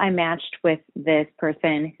somehow I matched with this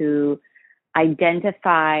person who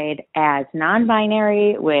identified as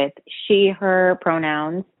non-binary with she, her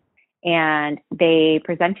pronouns, and they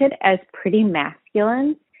presented as pretty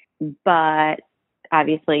masculine, but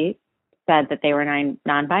obviously said that they were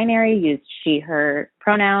non-binary, used she, her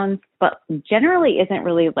pronouns, but generally isn't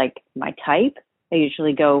really like my type. I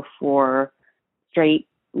usually go for straight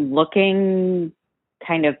looking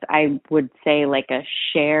kind of, I would say like a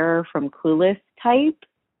Cher from Clueless type,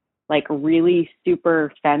 like really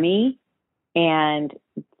super femmy. And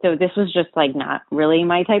so this was just like not really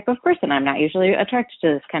my type of person. I'm not usually attracted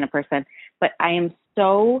to this kind of person, but I am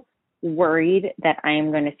so worried that I am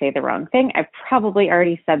going to say the wrong thing. I've probably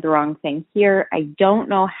already said the wrong thing here. I don't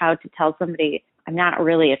know how to tell somebody I'm not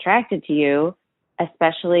really attracted to you,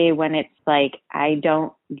 especially when it's like, I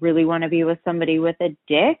don't really want to be with somebody with a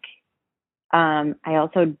dick. I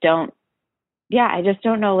also I just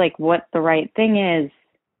don't know like what the right thing is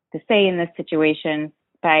to say in this situation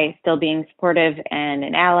by still being supportive and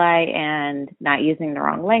an ally and not using the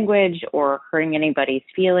wrong language or hurting anybody's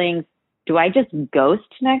feelings. Do I just ghost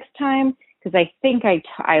next time? Because I think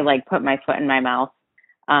I like put my foot in my mouth.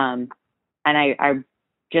 And I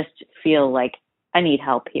just feel like I need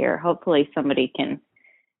help here. Hopefully somebody can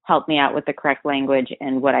help me out with the correct language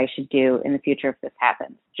and what I should do in the future if this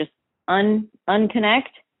happens. Just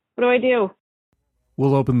unconnect. What do I do?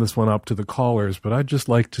 We'll open this one up to the callers, but I'd just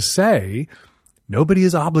like to say nobody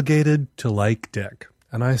is obligated to like dick.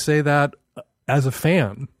 And I say that as a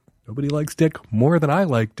fan. Nobody likes dick more than I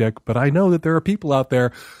like dick, but I know that there are people out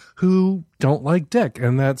there who don't like dick.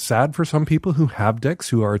 And that's sad for some people who have dicks,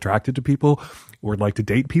 who are attracted to people or like to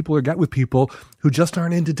date people or get with people who just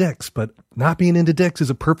aren't into dicks. But not being into dicks is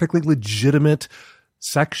a perfectly legitimate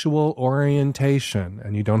sexual orientation.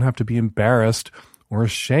 And you don't have to be embarrassed or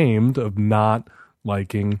ashamed of not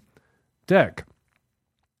liking dick.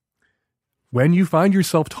 When you find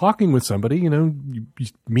yourself talking with somebody, you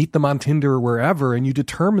meet them on Tinder or wherever, and you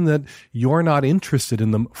determine that you're not interested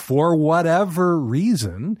in them for whatever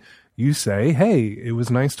reason, you say, hey, it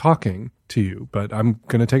was nice talking to you, but I'm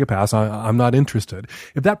going to take a pass. I'm not interested.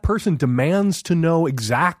 If that person demands to know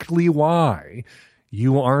exactly why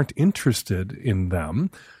you aren't interested in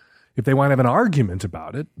them, if they want to have an argument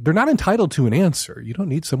about it, they're not entitled to an answer. You don't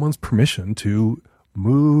need someone's permission to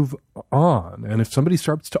move on. And if somebody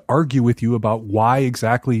starts to argue with you about why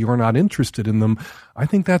exactly you're not interested in them, I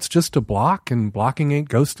think that's just a block, and blocking ain't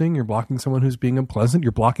ghosting. You're blocking someone who's being unpleasant.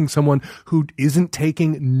 You're blocking someone who isn't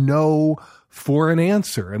taking no for an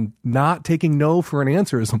answer, and not taking no for an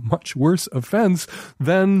answer is a much worse offense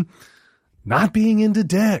than not being into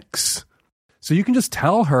dicks. So you can just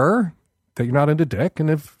tell her that you're not into dick, and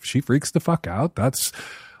if she freaks the fuck out, that's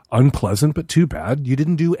unpleasant, but too bad. You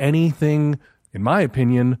didn't do anything, in my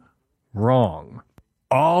opinion, wrong.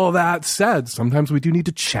 All that said, sometimes we do need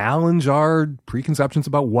to challenge our preconceptions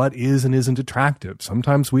about what is and isn't attractive.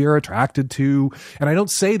 Sometimes we are attracted to, and I don't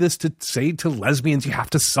say this to say to lesbians you have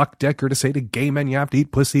to suck dick, or to say to gay men you have to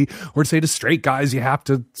eat pussy, or to say to straight guys you have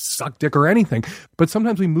to suck dick or anything. But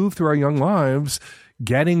sometimes we move through our young lives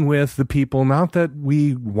getting with the people, not that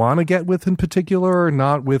we want to get with in particular,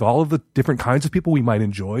 not with all of the different kinds of people we might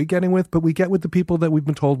enjoy getting with, but we get with the people that we've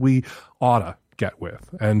been told we oughta get with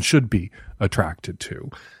and should be attracted to.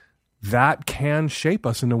 That can shape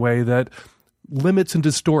us in a way that limits and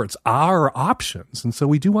distorts our options. And so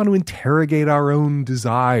we do want to interrogate our own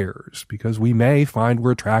desires, because we may find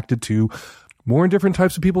we're attracted to more different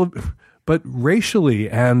types of people, but racially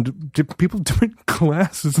and people different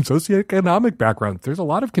classes and socioeconomic backgrounds. There's a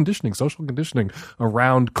lot of conditioning, social conditioning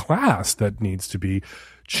around class that needs to be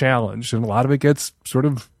challenged. And a lot of it gets sort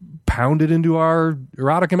of pounded into our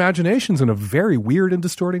erotic imaginations in a very weird and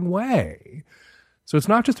distorting way. So it's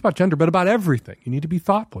not just about gender, but about everything. You need to be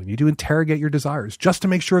thoughtful. You need to interrogate your desires just to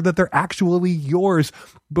make sure that they're actually yours.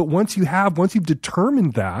 But once you've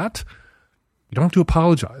determined that, you don't have to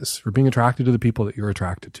apologize for being attracted to the people that you're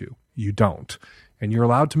attracted to. You don't. And you're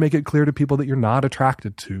allowed to make it clear to people that you're not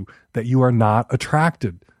attracted to, that you are not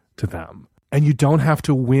attracted to them. And you don't have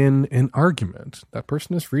to win an argument. That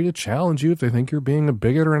person is free to challenge you if they think you're being a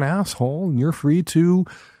bigot or an asshole, and you're free to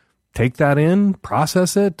take that in,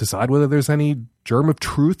 process it, decide whether there's any germ of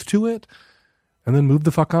truth to it, and then move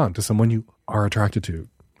the fuck on to someone you are attracted to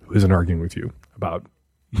who isn't arguing with you about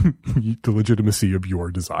the legitimacy of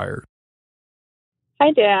your desire. Hi,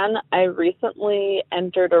 Dan. I recently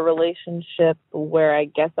entered a relationship where I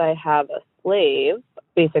guess I have a slave,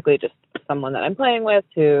 basically just someone that I'm playing with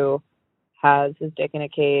who has his dick in a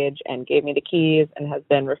cage and gave me the keys and has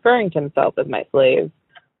been referring to himself as my slave.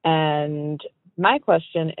 And my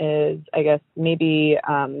question is, I guess, maybe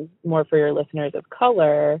more for your listeners of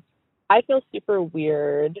color. I feel super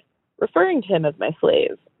weird referring to him as my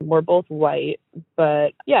slave. We're both white,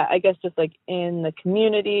 but yeah, I guess just like in the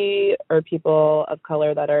community or people of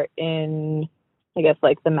color that are in, I guess,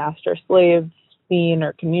 like the master slave scene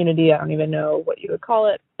or community, I don't even know what you would call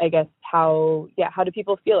it. I guess how do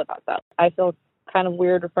people feel about that? I feel kind of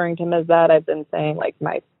weird referring to him as that. I've been saying like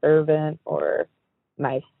my servant or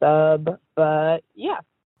my sub, but yeah.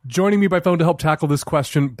 Joining me by phone to help tackle this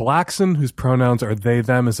question, BlakSyn, whose pronouns are they,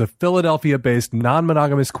 them, is a Philadelphia-based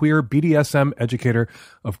non-monogamous queer BDSM educator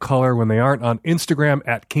of color when they aren't on Instagram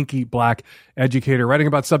at Kinky Black Educator, writing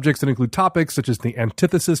about subjects that include topics such as the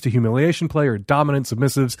antithesis to humiliation play or dominant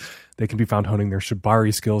submissives. They can be found honing their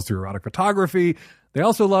shibari skills through erotic photography. They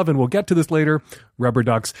also love, and we'll get to this later, rubber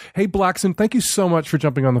ducks. Hey, BlakSyn, thank you so much for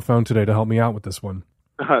jumping on the phone today to help me out with this one.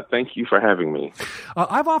 Thank you for having me.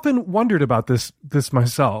 I've often wondered about this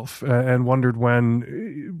myself and wondered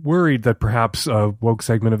worried that perhaps a woke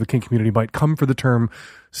segment of the kink community might come for the term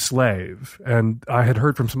slave. And I had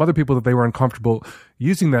heard from some other people that they were uncomfortable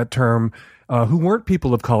using that term who weren't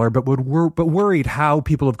people of color, but worried how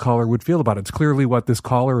people of color would feel about it. It's clearly what this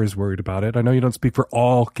caller is worried about it. I know you don't speak for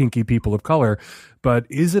all kinky people of color, but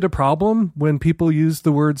is it a problem when people use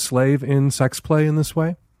the word slave in sex play in this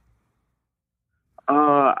way?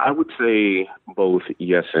 I would say both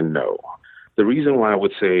yes and no. The reason why I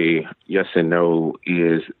would say yes and no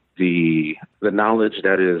is the knowledge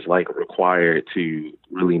that is like required to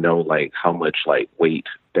really know like how much like weight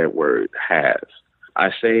that word has. I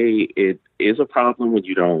say it is a problem when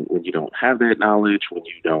you don't have that knowledge, when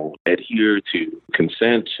you don't adhere to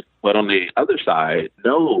consent. But on the other side,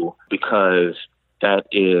 no, because that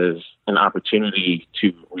is an opportunity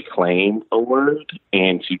to reclaim a word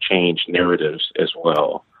and to change narratives as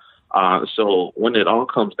well. So when it all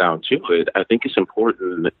comes down to it, I think it's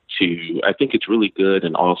really good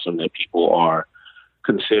and awesome that people are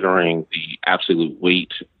considering the absolute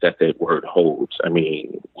weight that word holds. I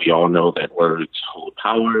mean, we all know that words hold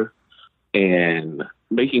power, and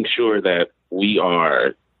making sure that we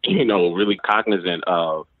are, really cognizant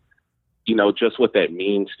of, just what that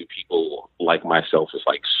means to people like myself is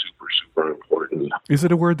like super, super important. Is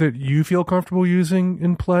it a word that you feel comfortable using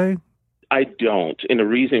in play? I don't. And the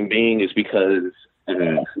reason being is because as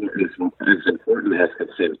important as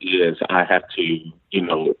consent is, I have to,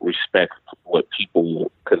 respect what people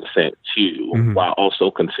consent to while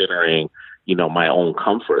also considering, my own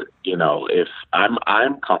comfort. If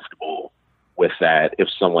I'm comfortable with that, if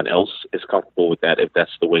someone else is comfortable with that, if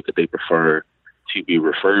that's the way that they prefer to be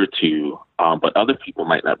referred to, but other people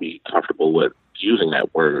might not be comfortable with using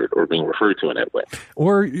that word or being referred to in that way.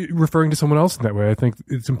 Or referring to someone else in that way. I think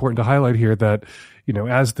it's important to highlight here that,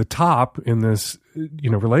 as the top in this,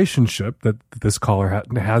 relationship that this caller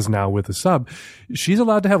has now with the sub, she's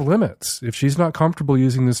allowed to have limits. If she's not comfortable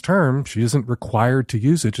using this term, she isn't required to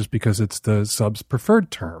use it just because it's the sub's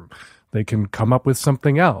preferred term. They can come up with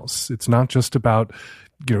something else. It's not just about,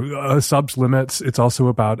 a sub's limits. It's also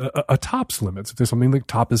about a top's limits. If there's something the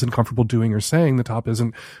top isn't comfortable doing or saying, the top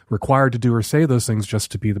isn't required to do or say those things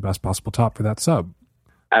just to be the best possible top for that sub.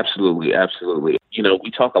 Absolutely. Absolutely.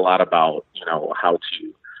 We talk a lot about, how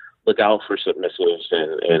to look out for submissives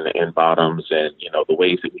and bottoms and, the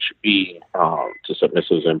ways that we should be to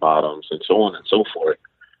submissives and bottoms and so on and so forth.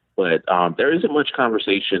 But there isn't much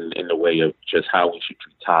conversation in the way of just how we should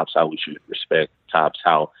treat tops, how we should respect tops,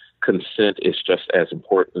 how consent is just as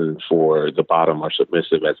important for the bottom or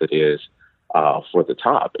submissive as it is for the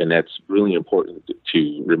top. And that's really important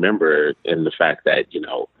to remember in the fact that,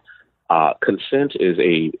 consent is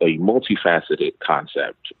a multifaceted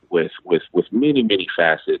concept with many, many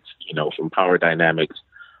facets, from power dynamics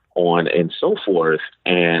on and so forth.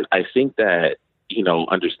 And I think that,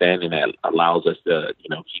 understanding that allows us to,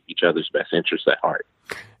 keep each other's best interests at heart.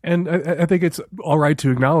 And I think it's all right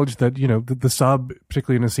to acknowledge that, the sub,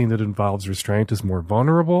 particularly in a scene that involves restraint, is more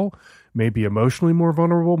vulnerable, may be emotionally more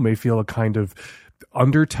vulnerable, may feel a kind of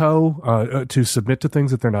undertow to submit to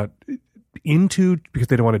things that they're not into because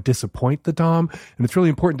they don't want to disappoint the dom. And it's really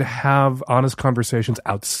important to have honest conversations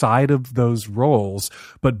outside of those roles,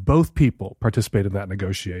 but both people participate in that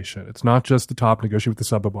negotiation. It's not just the top negotiating with the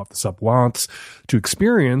sub about what the sub wants to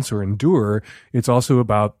experience or endure. It's also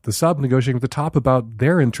about the sub negotiating with the top about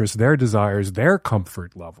their interests, their desires, their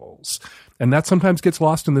comfort levels. And that sometimes gets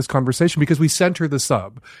lost in this conversation because we center the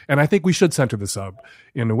sub. And I think we should center the sub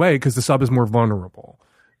in a way because the sub is more vulnerable.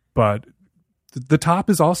 But the top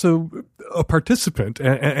is also a participant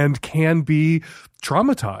and can be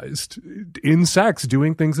traumatized in sex,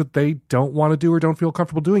 doing things that they don't want to do or don't feel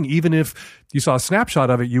comfortable doing. Even if you saw a snapshot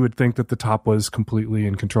of it, you would think that the top was completely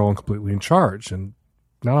in control and completely in charge, and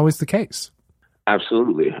not always the case.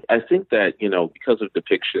 Absolutely. I think that, because of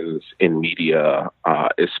depictions in media,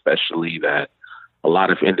 especially that a lot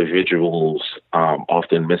of individuals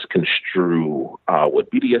often misconstrue what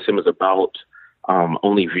BDSM is about.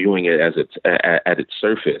 Only viewing it as at its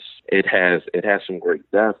surface. It has some great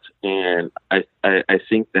depth, and I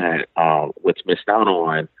think that what's missed out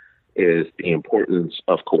on is the importance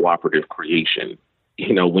of cooperative creation.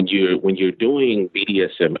 When you're doing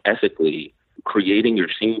BDSM ethically, creating your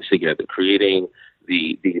scenes together, creating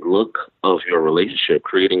the look of your relationship,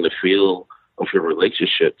 creating the feel of your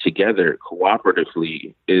relationship together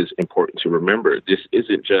cooperatively is important to remember. This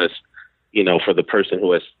isn't just for the person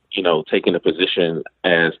who has, taken a position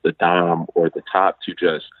as the dom or the top to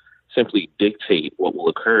just simply dictate what will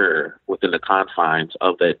occur within the confines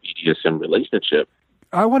of that BDSM relationship.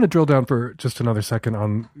 I want to drill down for just another second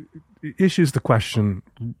on issues the question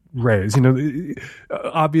raised.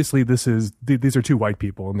 Obviously these are two white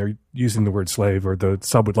people and they're using the word slave, or the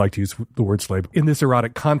sub would like to use the word slave in this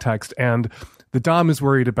erotic context. And the dom is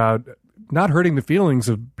worried about not hurting the feelings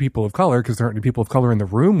of people of color, because there aren't any people of color in the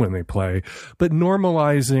room when they play, but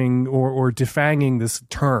normalizing or defanging this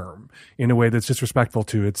term in a way that's disrespectful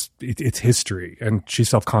to its history. And she's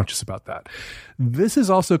self-conscious about that. This has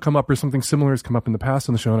also come up, or something similar has come up in the past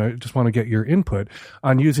on the show, and I just want to get your input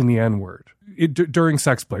on using the N-word during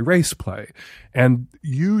sex play, race play. And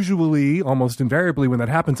usually, almost invariably when that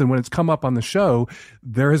happens, and when it's come up on the show,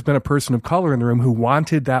 there has been a person of color in the room who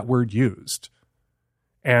wanted that word used.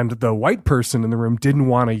 And the white person in the room didn't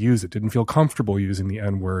want to use it, didn't feel comfortable using the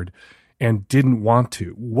N-word, and didn't want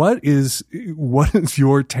to. What is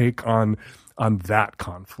your take on that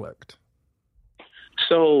conflict?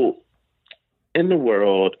 So, in the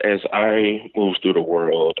world, as I move through the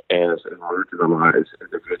world as a marginalized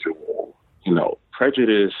individual,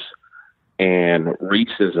 prejudice and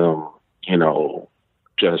racism,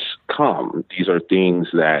 just come. These are things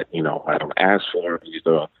that, I don't ask for.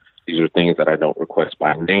 These are things that I don't request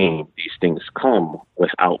by name. These things come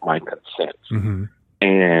without my consent. Mm-hmm.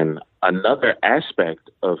 And another aspect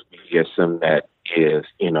of BDSM that is,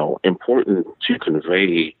 important to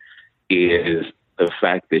convey is the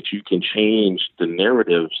fact that you can change the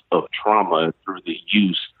narratives of trauma through the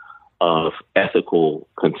use of ethical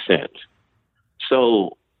consent.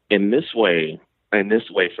 So in this way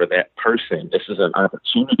for that person, this is an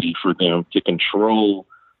opportunity for them to control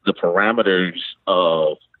the parameters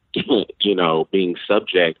of being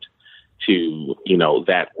subject to,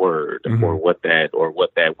 that word, mm-hmm. or what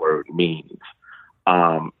that word means.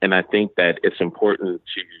 And I think that it's important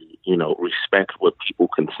to, respect what people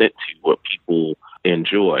consent to, what people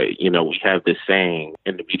enjoy. We have this saying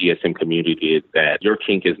in the BDSM community that your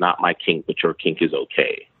kink is not my kink, but your kink is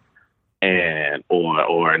okay. And,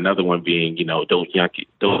 or another one being, don't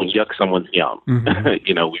yuck someone's yum.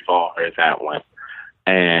 Mm-hmm. We've all heard that one.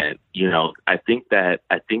 And, I think that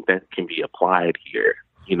can be applied here.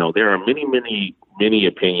 There are many, many, many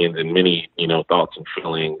opinions and many, thoughts and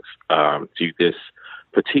feelings to this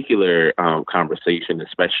particular conversation,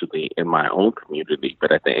 especially in my own community.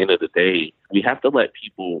 But at the end of the day, we have to let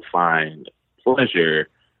people find pleasure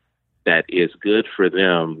that is good for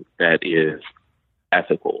them, that is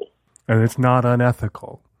ethical. And it's not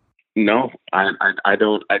unethical. No, I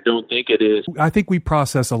don't think it is. I think we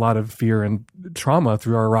process a lot of fear and trauma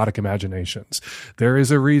through our erotic imaginations. There is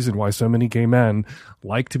a reason why so many gay men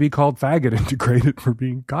like to be called faggot and degraded for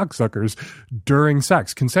being cocksuckers during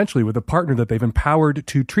sex, consensually with a partner that they've empowered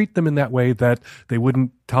to treat them in that way that they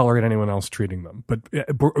wouldn't tolerate anyone else treating them, but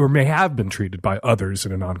or may have been treated by others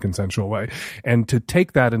in a non-consensual way. And to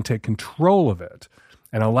take that and take control of it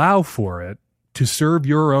and allow for it to serve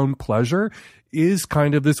your own pleasure is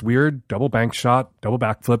kind of this weird double bank shot, double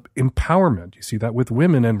backflip empowerment. You see that with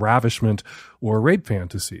women and ravishment or rape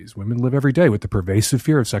fantasies. Women live every day with the pervasive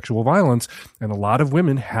fear of sexual violence, and a lot of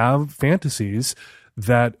women have fantasies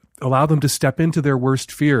that allow them to step into their worst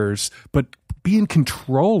fears, but be in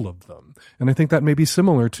control of them. And I think that may be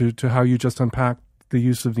similar to how you just unpacked the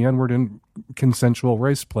use of the N-word in consensual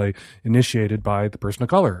race play initiated by the person of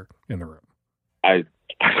color in the room. I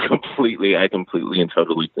completely and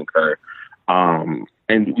totally concur.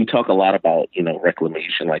 And we talk a lot about,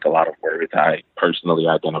 reclamation, like a lot of words I personally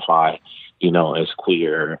identify, as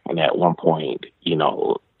queer. And at one point,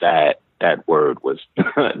 that word was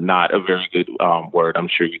not a very good word. I'm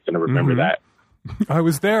sure you can remember that. I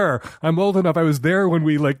was there. I'm old enough. I was there when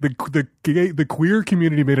we the queer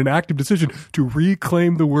community made an active decision to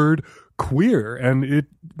reclaim the word queer, and it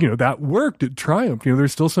that worked. It triumphed.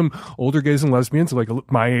 There's still some older gays and lesbians like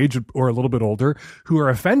my age or a little bit older who are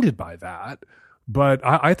offended by that, but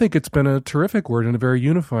I think it's been a terrific word and a very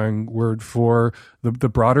unifying word for the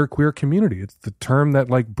broader queer community. It's the term that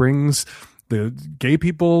brings the gay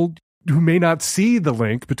people who may not see the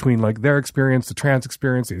link between their experience, the trans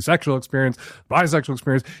experience, the asexual experience, bisexual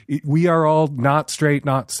experience. We are all not straight,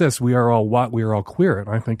 not cis. We are all what? We are all queer. And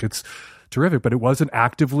I think it's terrific, but it was an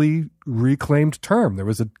actively reclaimed term. There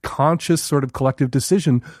was a conscious sort of collective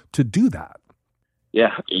decision to do that.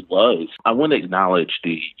 Yeah, it was. I want to acknowledge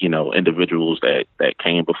the, individuals that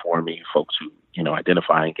came before me, folks who,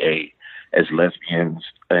 identifying gay as lesbians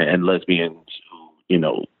and lesbians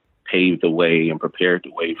who, paved the way and prepared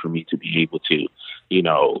the way for me to be able to,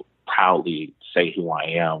 proudly say who I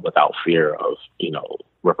am without fear of,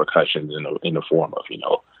 repercussions in the form of,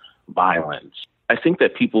 violence. I think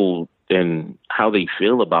that people and how they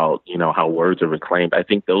feel about, how words are reclaimed, I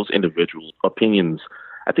think those individual opinions,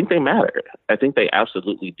 I think they matter. I think they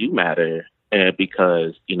absolutely do matter. And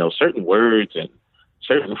because, certain words and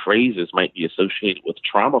certain phrases might be associated with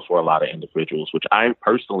trauma for a lot of individuals, which I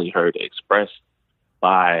personally heard expressed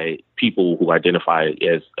by people who identify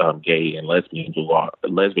as gay and lesbian who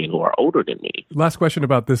are older than me. Last question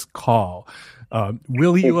about this call.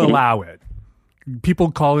 Will you allow it? People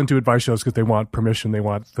call into advice shows because they want permission. They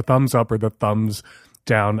want the thumbs up or the thumbs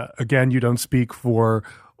down. Again, you don't speak for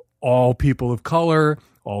all people of color,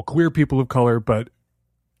 all queer people of color, but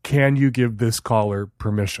can you give this caller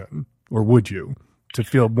permission, or would you, to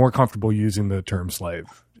feel more comfortable using the term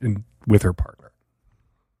slave with her partner?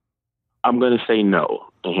 I'm going to say no,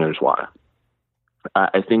 and here's why.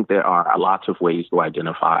 I think there are lots of ways to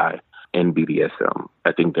identify in BDSM.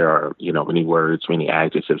 I think there are, many words, many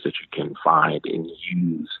adjectives that you can find and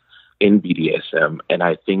use in BDSM, and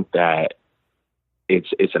I think that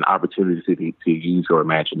it's an opportunity to use your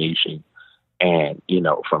imagination. And,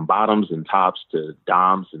 from bottoms and tops to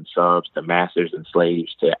doms and subs to masters and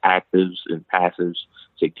slaves to actives and passives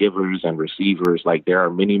to givers and receivers, there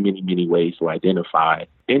are many, many, many ways to identify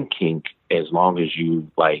in kink as long as you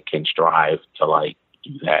can strive to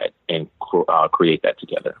do that and create that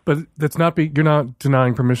together. But you're not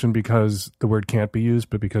denying permission because the word can't be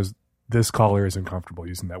used, but because this caller isn't comfortable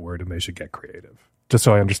using that word and they should get creative. Just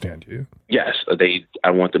so I understand you. Yes,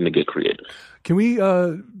 I want them to get creative. Can we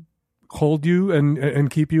hold you and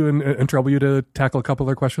keep you and trouble you to tackle a couple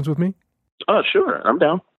other questions with me? Oh, sure. I'm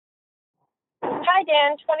down. Hi,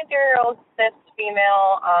 Dan. 23-year-old cis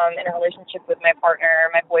female in a relationship with my partner,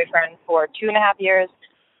 my boyfriend, for 2.5 years.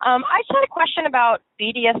 I just had a question about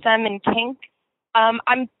BDSM and kink.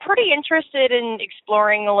 I'm pretty interested in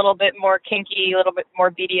exploring a little bit more kinky, a little bit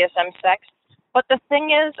more BDSM sex. But the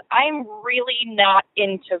thing is, I'm really not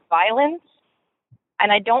into violence.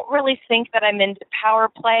 And I don't really think that I'm into power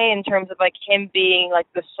play in terms of him being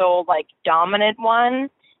the sole dominant one.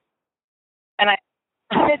 And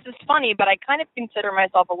this is funny, but I kind of consider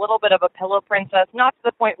myself a little bit of a pillow princess, not to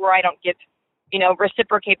the point where I don't give,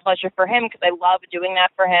 reciprocate pleasure for him, because I love doing that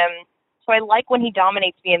for him. So I like when he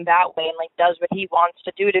dominates me in that way and does what he wants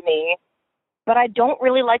to do to me. But I don't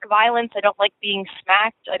really like violence. I don't like being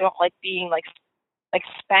smacked. I don't like being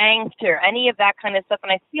spanked or any of that kind of stuff.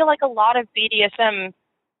 And I feel like a lot of BDSM,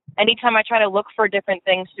 anytime I try to look for different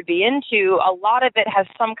things to be into, a lot of it has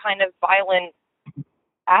some kind of violent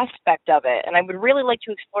aspect of it. And I would really like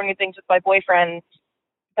to explore new things with my boyfriend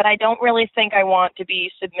but I don't really think I want to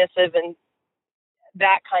be submissive in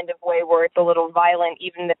that kind of way where it's a little violent,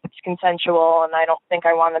 even if it's consensual. And I don't think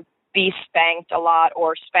I want to be spanked a lot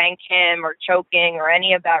or spank him or choking or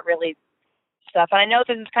any of that really stuff. And I know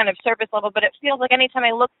this is kind of surface level, but it feels like anytime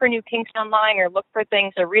I look for new kinks online or look for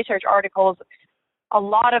things or research articles, a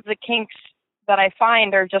lot of the kinks that I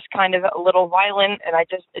find are just kind of a little violent, and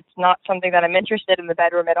it's not something that I'm interested in the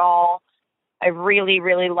bedroom at all. I really,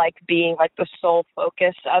 really like being like the sole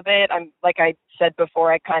focus of it. I'm, like I said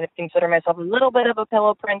before, I kind of consider myself a little bit of a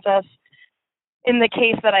pillow princess in the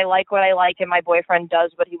case that I like what I like and my boyfriend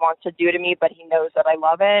does what he wants to do to me, but he knows that I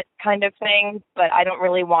love it kind of thing. But I don't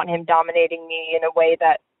really want him dominating me in a way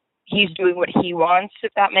that he's doing what he wants,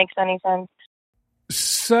 if that makes any sense.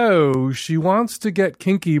 So she wants to get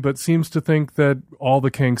kinky, but seems to think that all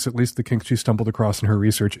the kinks, at least the kinks she stumbled across in her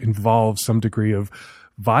research, involve some degree of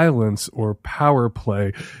violence or power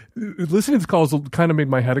play. Listening to this call kind of made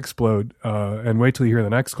my head explode, and wait till you hear the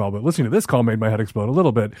next call, but listening to this call made my head explode a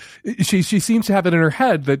little bit. She seems to have it in her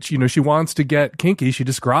head that, she wants to get kinky. She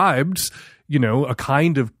describes, a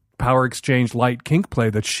kind of power exchange light kink play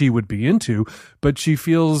that she would be into, but she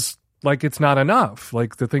feels like it's not enough.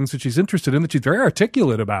 Like the things that she's interested in, that she's very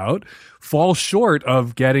articulate about, fall short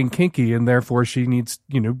of getting kinky, and therefore she needs,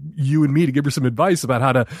 you and me to give her some advice about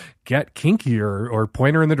how to get kinky or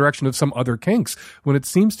point her in the direction of some other kinks, when it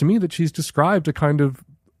seems to me that she's described a kind of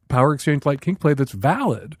power exchange like kink play that's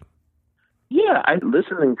valid. Yeah,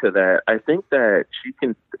 listening to that, I think that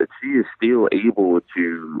she is still able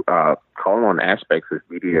to call on aspects of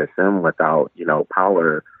BDSM without,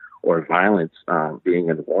 power or violence being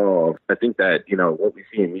involved. I think that, what we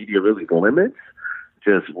see in media really limits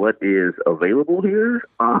just what is available here.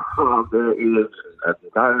 There is an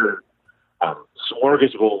entire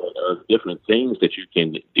smorgasbord of different things that you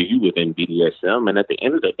can do within BDSM. And at the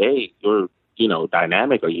end of the day, your,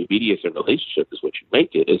 dynamic or your BDSM relationship is what you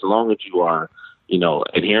make it, as long as you are,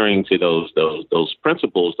 adhering to those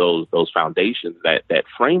principles, those foundations, that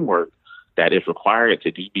framework that is required to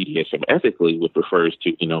do BDSM ethically, which refers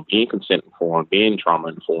to, being consent informed, being trauma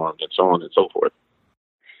informed, and so on and so forth.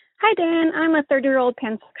 Hi, Dan. I'm a 30-year-old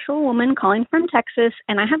pansexual woman calling from Texas,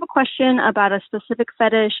 and I have a question about a specific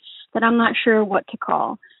fetish that I'm not sure what to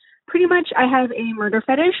call. Pretty much, I have a murder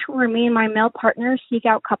fetish where me and my male partner seek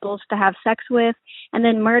out couples to have sex with and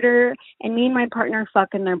then murder, and me and my partner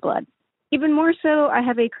fuck in their blood. Even more so, I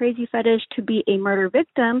have a crazy fetish to be a murder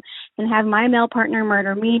victim and have my male partner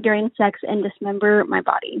murder me during sex and dismember my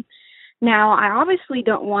body. Now, I obviously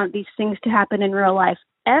don't want these things to happen in real life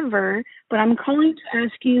ever, but I'm calling to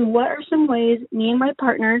ask you, what are some ways me and my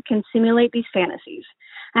partner can simulate these fantasies?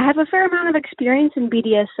 I have a fair amount of experience in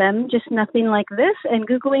BDSM, just nothing like this, and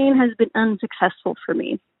Googling has been unsuccessful for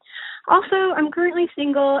me. Also, I'm currently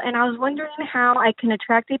single, and I was wondering how I can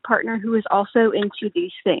attract a partner who is also into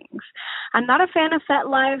these things. I'm not a fan of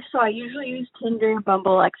FetLife, so I usually use Tinder,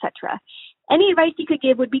 Bumble, etc. Any advice you could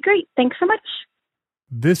give would be great. Thanks so much.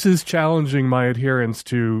 This is challenging my adherence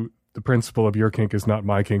to the principle of your kink is not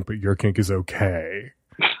my kink, but your kink is okay.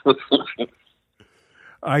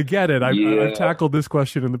 I get it. I've tackled this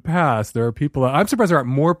question in the past. There are people, I'm surprised there aren't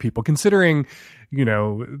more people, considering,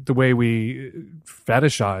 the way we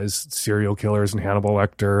fetishize serial killers and Hannibal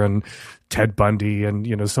Lecter and Ted Bundy,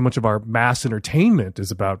 and, so much of our mass entertainment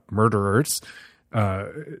is about murderers.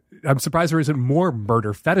 I'm surprised there isn't more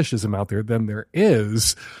murder fetishism out there than there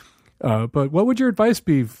is. But what would your advice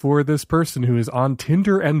be for this person who is on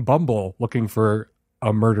Tinder and Bumble looking for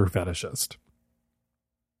a murder fetishist?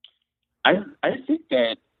 I think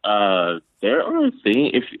that there are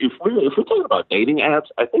things. If we're talking about dating apps,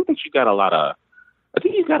 I think that you've got a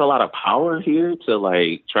lot of power here to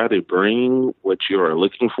like try to bring what you're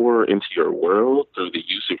looking for into your world through the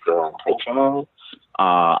use of your own profile.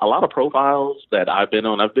 A lot of profiles that I've been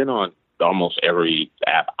on almost every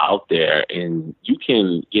app out there, and you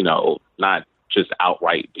can, not just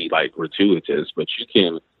outright be like gratuitous, but you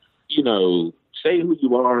can, say who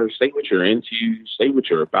you are, say what you're into, say what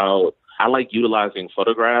you're about. I like utilizing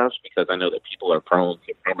photographs because I know that people are prone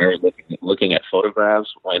to primarily looking at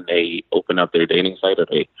photographs when they open up their dating site or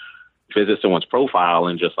they visit someone's profile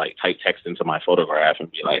and just like type text into my photograph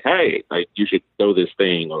and be like, hey, like you should know this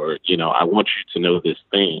thing, or, I want you to know this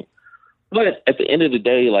thing. But at the end of the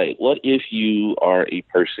day, like, what if you are a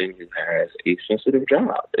person who has a sensitive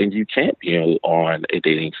job and you can't be on a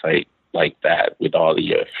dating site like that with all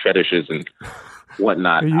the fetishes and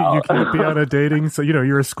whatnot? You can't be on a dating site.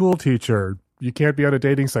 You're a school teacher. You can't be on a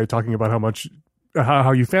dating site talking about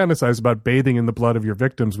how you fantasize about bathing in the blood of your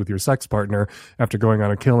victims with your sex partner after going on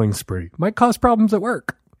a killing spree. Might cause problems at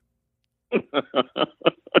work.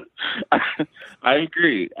 I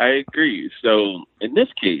agree. So in this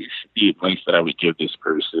case, the advice that I would give this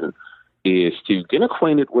person is to get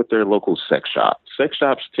acquainted with their local sex shop. Sex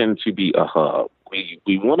shops tend to be a hub. We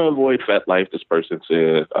want to avoid FetLife. This person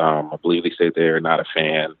said, I believe they say they're not a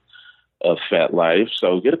fan of FetLife.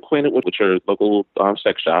 So get acquainted with your local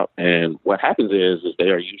sex shop. And what happens is they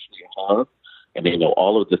are usually a hub, and they know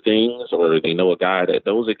all of the things, or they know a guy that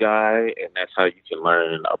knows a guy, and that's how you can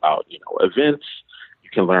learn about, events. You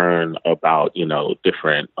can learn about,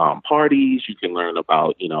 different parties. You can learn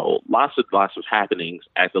about, lots of happenings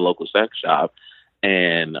at the local sex shop.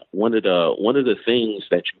 And one of the things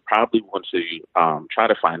that you probably want to try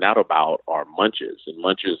to find out about are munches. And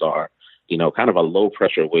munches are, kind of a low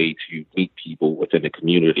pressure way to meet people within the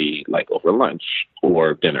community, like over lunch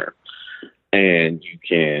or dinner. And you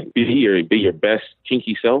can be your best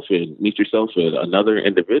kinky self and meet yourself with another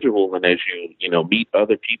individual. And as you meet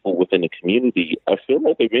other people within the community, I feel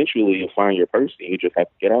like eventually you'll find your person. You just have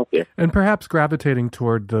to get out there. And perhaps gravitating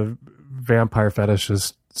toward the vampire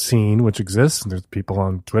fetishes scene, which exists. There's people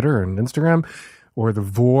on Twitter and Instagram, or the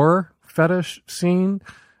vor fetish scene.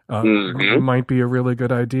 Might be a really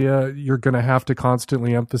good idea. You're going to have to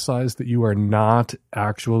constantly emphasize that you are not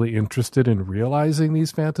actually interested in realizing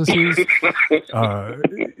these fantasies.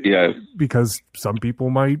 Yes. Because some people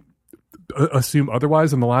might assume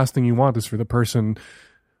otherwise, and the last thing you want is for the person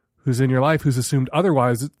who's in your life who's assumed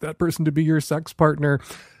otherwise, that person to be your sex partner.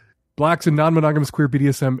 BlakSyn, non-monogamous queer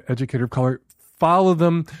BDSM educator of color. Follow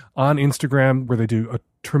them on Instagram, where they do a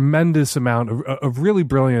tremendous amount of really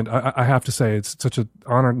brilliant. I have to say, it's such an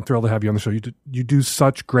honor and thrill to have you on the show. You do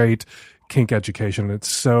such great kink education, and it's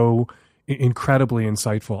so incredibly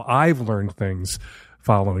insightful. I've learned things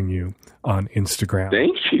following you on Instagram.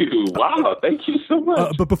 Thank you. Wow, thank you so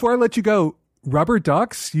much. But before I let you go, rubber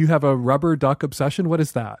ducks. You have a rubber duck obsession. What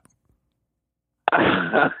is that?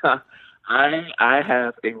 I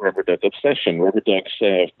have a rubber duck obsession. Rubber ducks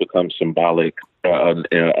have become symbolic of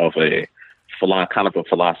a kind of a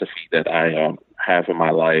philosophy that I have in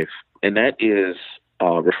my life, and that is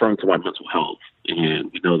referring to my mental health. And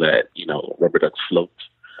we know that rubber ducks float,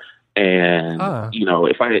 and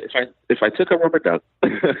if I took a rubber duck,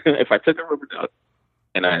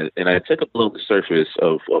 and I took it below the surface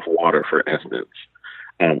of water, for instance,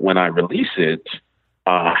 when I release it.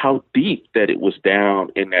 How deep that it was down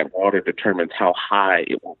in that water determines how high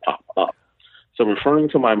it will pop up. So referring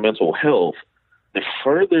to my mental health, the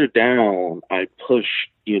further down I push,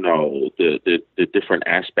 the different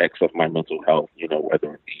aspects of my mental health,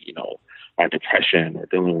 whether it be, my depression or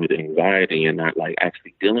dealing with anxiety and not like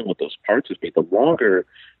actually dealing with those parts of me, the longer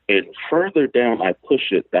and further down I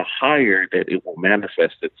push it, the higher that it will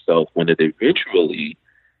manifest itself when it eventually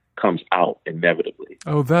comes out inevitably.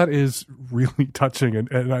 Oh, that is really touching,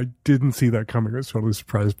 and I didn't see that coming. I was totally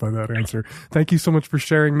surprised by that answer. Thank you so much for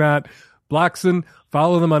sharing that. BlakSyn,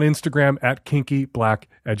 follow them on Instagram at Kinky Black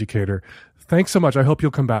Educator. Thanks so much. I hope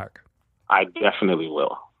you'll come back. I definitely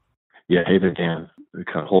will. Yeah, hey there, Dan. I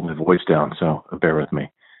kind of hold my voice down, so bear with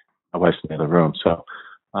me. My wife's in the other room. So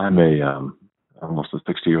I'm almost a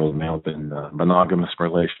 60-year-old male, been in a monogamous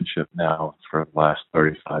relationship now for the last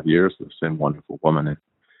 35 years with the same wonderful woman. And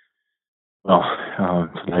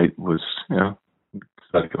tonight was, decided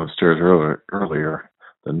to go upstairs earlier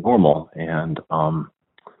than normal, and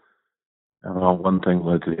one thing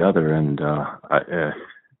led to the other, and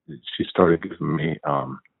she started giving me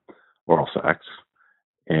oral sex,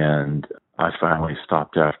 and I finally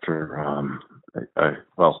stopped after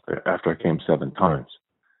I came 7 times.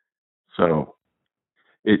 So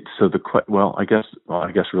I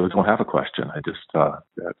guess really don't have a question. I just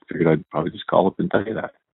figured I'd probably just call up and tell you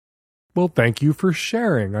that. Well, thank you for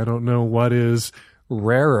sharing. I don't know what is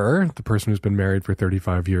rarer, the person who's been married for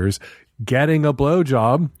 35 years, getting a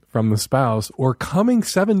blowjob from the spouse, or coming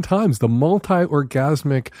 7 times. The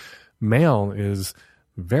multi-orgasmic male is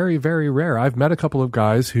very, very rare. I've met a couple of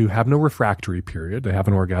guys who have no refractory period. They have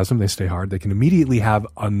an orgasm, they stay hard, they can immediately have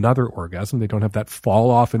another orgasm. They don't have that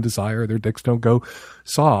fall off in desire. Their dicks don't go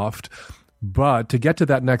soft. But to get to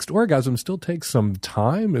that next orgasm still takes some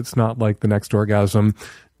time. It's not like the next orgasm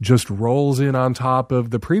just rolls in on top of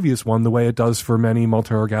the previous one the way it does for many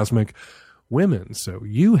multi-orgasmic women. So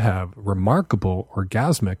you have remarkable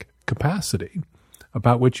orgasmic capacity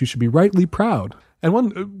about which you should be rightly proud. And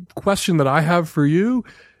one question that I have for you,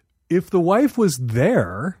 if the wife was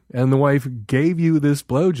there and the wife gave you this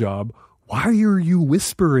blowjob, why are you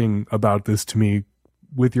whispering about this to me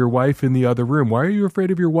with your wife in the other room? Why are you afraid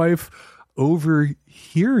of your wife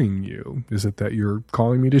overhearing you? Is it that you're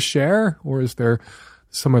calling me to share, or is there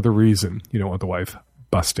some other reason you don't want the wife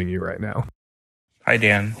busting you right now? Hi,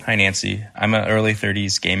 Dan. Hi, Nancy. I'm an early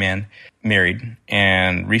 30s gay man, married,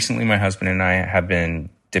 and recently my husband and I have been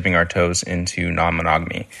dipping our toes into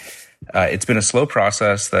non-monogamy. It's been a slow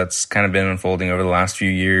process that's kind of been unfolding over the last few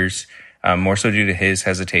years, more so due to his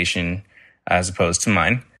hesitation as opposed to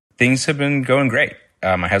mine. Things have been going great.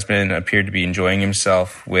 My husband appeared to be enjoying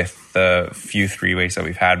himself with the few three-ways that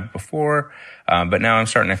we've had before, but now I'm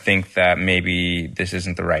starting to think that maybe this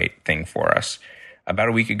isn't the right thing for us. About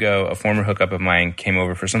a week ago, a former hookup of mine came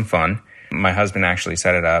over for some fun. My husband actually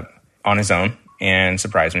set it up on his own and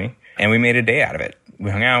surprised me, and we made a day out of it.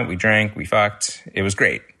 We hung out, we drank, we fucked. It was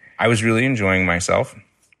great. I was really enjoying myself,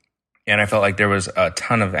 and I felt like there was a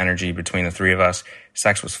ton of energy between the three of us.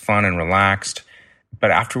 Sex was fun and relaxed,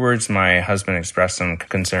 but afterwards, my husband expressed some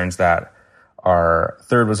concerns that our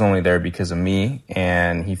third was only there because of me,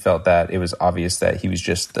 and he felt that it was obvious that he was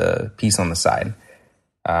just the piece on the side.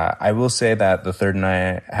 I will say that the third and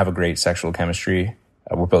I have a great sexual chemistry.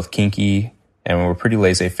 We're both kinky, and we're pretty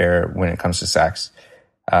laissez-faire when it comes to sex.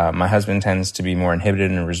 My husband tends to be more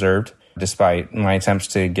inhibited and reserved, despite my attempts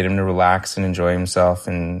to get him to relax and enjoy himself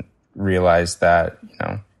and realize that,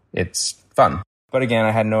 it's fun. But again,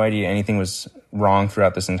 I had no idea anything was wrong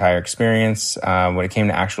throughout this entire experience. When it came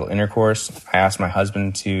to actual intercourse, I asked my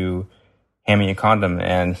husband to hand me a condom,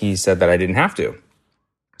 and he said that I didn't have to.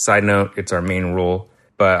 Side note, it's our main rule,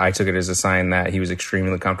 but I took it as a sign that he was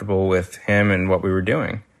extremely comfortable with him and what we were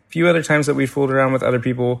doing. A few other times that we fooled around with other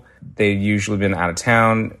people, they'd usually been out of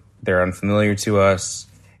town, they're unfamiliar to us.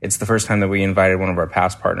 It's the first time that we invited one of our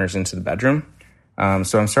past partners into the bedroom.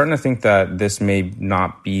 So I'm starting to think that this may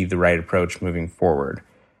not be the right approach moving forward.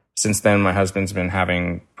 Since then, my husband's been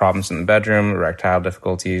having problems in the bedroom, erectile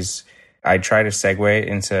difficulties. I try to segue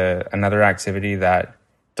into another activity that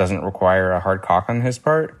doesn't require a hard cock on his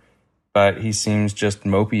part, but he seems just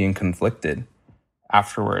mopey and conflicted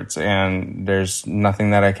afterwards, and there's nothing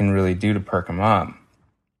that I can really do to perk him up.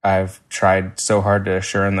 I've tried so hard to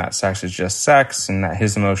assure him that sex is just sex and that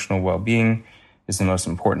his emotional well-being is the most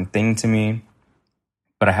important thing to me,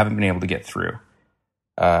 but I haven't been able to get through.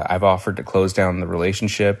 I've offered to close down the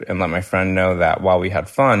relationship and let my friend know that while we had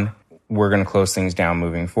fun, we're going to close things down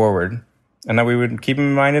moving forward, and that we would keep him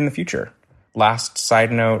in mind in the future. Last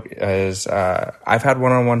side note is I've had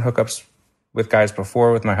one-on-one hookups with guys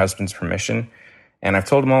before with my husband's permission, and I've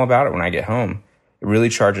told him all about it when I get home. It really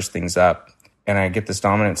charges things up, and I get this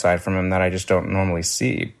dominant side from him that I just don't normally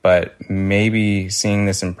see. But maybe seeing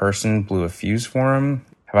this in person blew a fuse for him.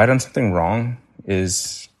 Have I done something wrong?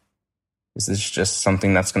 Is this just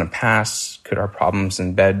something that's going to pass? Could our problems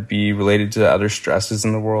in bed be related to other stresses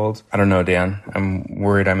in the world? I don't know, Dan. I'm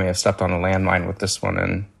worried I may have stepped on a landmine with this one,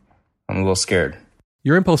 and I'm a little scared.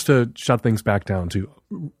 Your impulse to shut things back down, to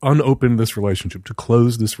unopen this relationship, to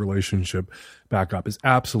close this relationship back up is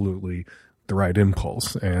absolutely the right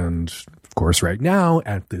impulse. And of course, right now,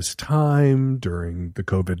 at this time, during the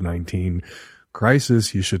COVID-19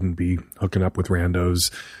 crisis, you shouldn't be hooking up with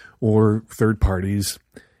randos or third parties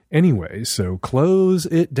anyway. So close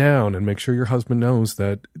it down and make sure your husband knows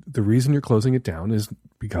that the reason you're closing it down is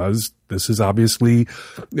because this is obviously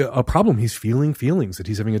a problem. He's feeling feelings that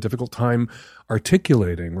he's having a difficult time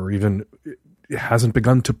articulating or even hasn't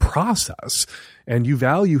begun to process. And you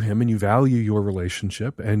value him and you value your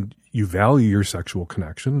relationship and you value your sexual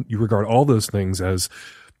connection. You regard all those things as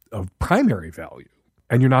of primary value.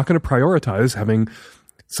 And you're not going to prioritize having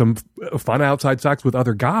some fun outside sex with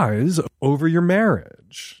other guys over your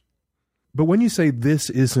marriage. But when you say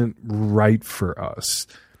this isn't right for us,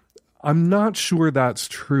 I'm not sure that's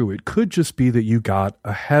true. It could just be that you got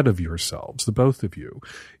ahead of yourselves, the both of you.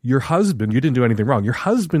 Your husband, you didn't do anything wrong. Your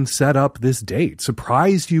husband set up this date,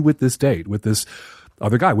 surprised you with this date, with this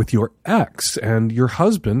other guy, with your ex. And your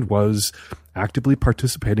husband was actively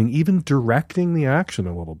participating, even directing the action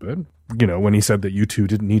a little bit. When he said that you two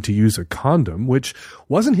didn't need to use a condom, which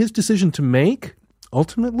wasn't his decision to make.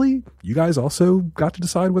 Ultimately, you guys also got to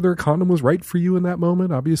decide whether a condom was right for you in that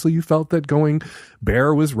moment. Obviously, you felt that going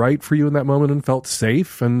bare was right for you in that moment and felt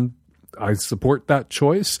safe, and I support that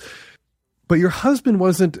choice. But your husband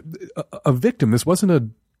wasn't a victim. This wasn't a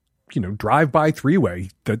drive-by three-way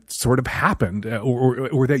that sort of happened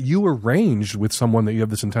or that you arranged with someone that you have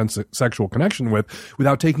this intense sexual connection with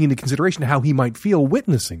without taking into consideration how he might feel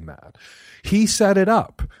witnessing that. He set it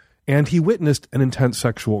up, and he witnessed an intense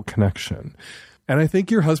sexual connection. And I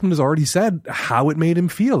think your husband has already said how it made him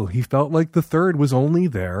feel. He felt like the third was only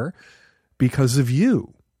there because of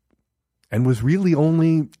you and was really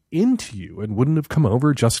only into you and wouldn't have come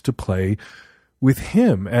over just to play with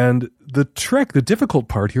him. And the difficult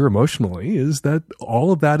part here emotionally is that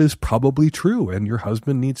all of that is probably true, and your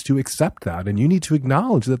husband needs to accept that, and you need to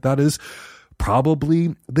acknowledge that that is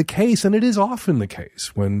probably the case, and it is often the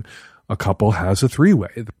case when a couple has a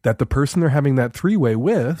three-way, that the person they're having that three-way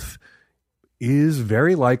with is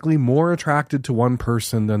very likely more attracted to one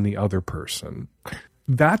person than the other person.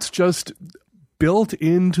 That's just built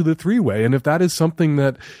into the three-way. And if that is something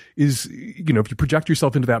that is, you know, if you project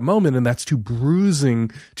yourself into that moment and that's too bruising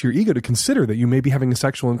to your ego to consider that you may be having a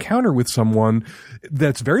sexual encounter with someone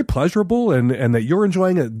that's very pleasurable and that you're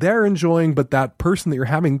enjoying it, they're enjoying, but that person that you're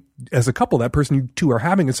having as a couple, that person you two are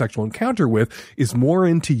having a sexual encounter with is more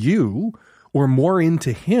into you or more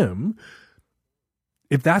into him.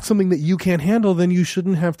 If that's something that you can't handle, then you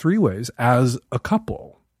shouldn't have three-ways as a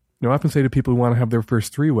couple. You know, I often say to people who want to have their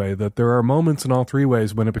first three-way that there are moments in all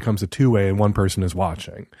three-ways when it becomes a two-way and one person is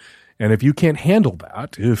watching. And if you can't handle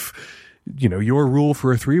that, if, you know, your rule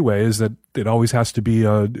for a three-way is that it always has to be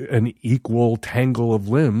an equal tangle of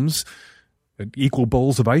limbs, equal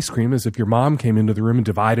bowls of ice cream, as if your mom came into the room and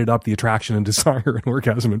divided up the attraction and desire and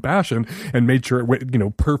orgasm and passion and made sure it, you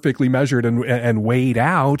know, perfectly measured and weighed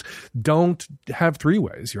out, don't have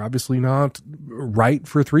three-ways. You're obviously not right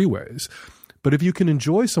for three-ways. But if you can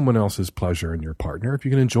enjoy someone else's pleasure in your partner, if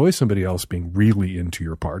you can enjoy somebody else being really into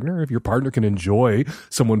your partner, if your partner can enjoy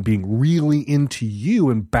someone being really into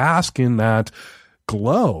you and bask in that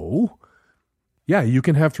glow, yeah, you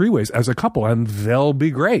can have three-ways as a couple and they'll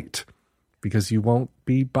be great because you won't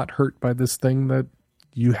be butthurt by this thing that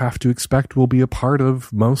you have to expect will be a part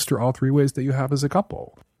of most or all three-ways that you have as a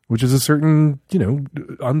couple, which is a certain, you know,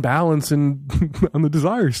 unbalance on the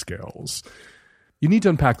desire scales. You need to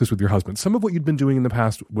unpack this with your husband. Some of what you'd been doing in the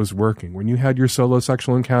past was working. When you had your solo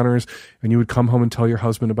sexual encounters and you would come home and tell your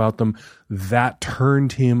husband about them, that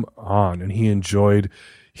turned him on and he enjoyed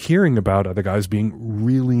hearing about other guys being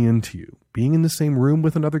really into you. Being in the same room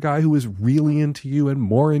with another guy who is really into you and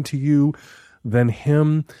more into you than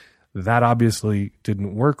him, that obviously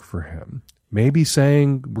didn't work for him. Maybe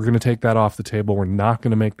saying, we're going to take that off the table. We're not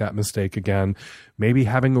going to make that mistake again. Maybe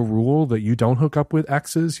having a rule that you don't hook up with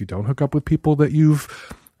exes. You don't hook up with people that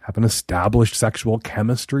you've have an established sexual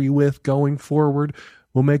chemistry with going forward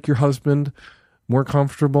will make your husband more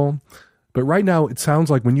comfortable. But right now, it sounds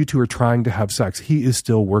like when you two are trying to have sex, he is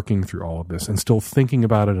still working through all of this and still thinking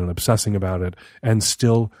about it and obsessing about it and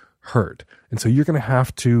still hurt. And so you're going to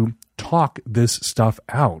have to talk this stuff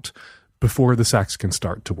out before the sex can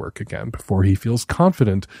start to work again, before he feels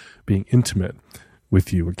confident being intimate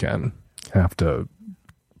with you again. Have to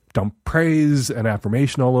dump praise and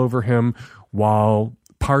affirmation all over him while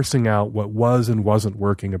parsing out what was and wasn't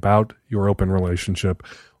working about your open relationship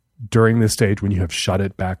during this stage when you have shut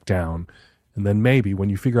it back down. And then maybe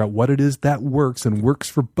when you figure out what it is that works and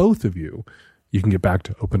works for both of you, you can get back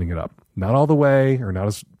to opening it up. Not all the way or not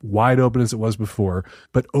as wide open as it was before,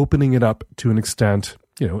 but opening it up to an extent,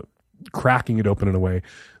 you know, cracking it open in a way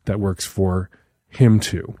that works for him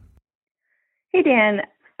too. Hey, Dan.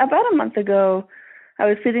 About a month ago, I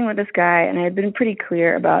was sleeping with this guy, and I had been pretty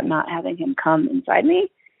clear about not having him come inside me.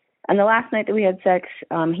 And the last night that we had sex,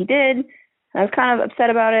 he did. And I was kind of upset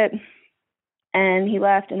about it. And he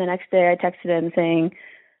left, and the next day I texted him saying,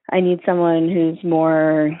 I need someone who's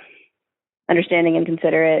more understanding and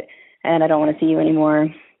considerate, and I don't want to see you anymore.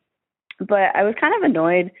 But I was kind of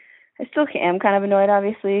annoyed. I still am kind of annoyed,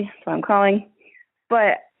 obviously, so I'm calling.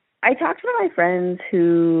 But I talked to one of my friends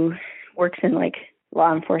who works in, like,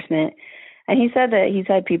 law enforcement, and he said that he's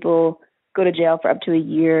had people go to jail for up to a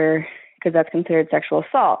year because that's considered sexual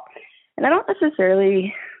assault. And I don't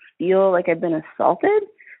necessarily feel like I've been assaulted.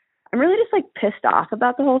 I'm really just, like, pissed off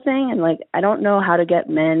about the whole thing, and, like, I don't know how to get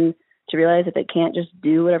men to realize that they can't just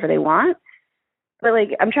do whatever they want. But, like,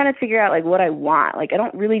 I'm trying to figure out, like, what I want. Like, I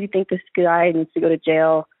don't really think this guy needs to go to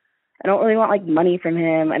jail. I don't really want, like, money from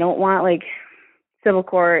him. I don't want, like, civil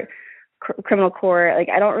court, criminal court. Like,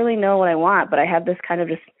 I don't really know what I want, but I have this kind of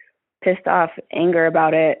just pissed off anger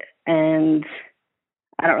about it, and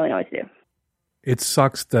I don't really know what to do. It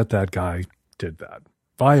sucks that that guy did that,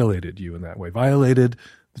 violated you in that way, violated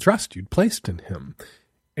the trust you'd placed in him,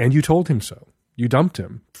 and you told him so. You dumped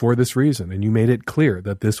him for this reason, and you made it clear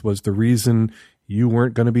that this was the reason you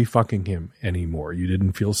weren't going to be fucking him anymore. You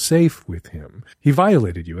didn't feel safe with him. He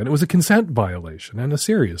violated you, and it was a consent violation, and a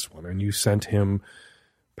serious one, and you sent him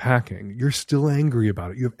packing. You're still angry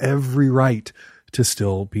about it. You have every right to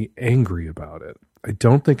still be angry about it. I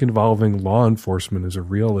don't think involving law enforcement is a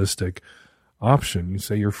realistic option. You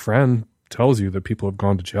say your friend tells you that people have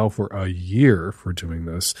gone to jail for a year for doing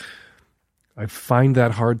this. I find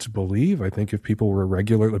that hard to believe. I think if people were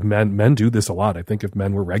men do this a lot. I think if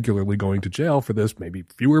men were regularly going to jail for this, maybe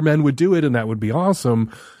fewer men would do it, and that would be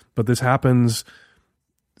awesome. But this happens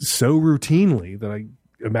so routinely that I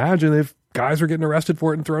imagine if guys were getting arrested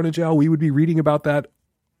for it and thrown in jail, we would be reading about that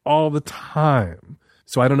all the time.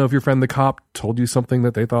 So I don't know if your friend the cop told you something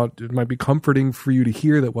that they thought it might be comforting for you to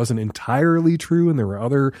hear that wasn't entirely true, and there were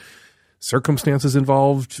other circumstances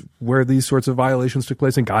involved where these sorts of violations took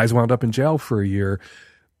place and guys wound up in jail for a year.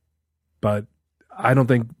 But I don't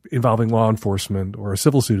think involving law enforcement or a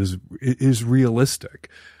civil suit is realistic.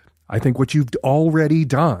 I think what you've already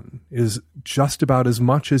done is just about as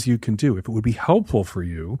much as you can do. If it would be helpful for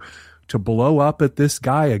you to blow up at this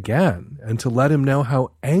guy again and to let him know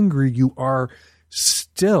how angry you are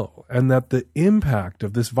still, and that the impact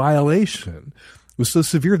of this violation was so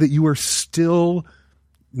severe that you are still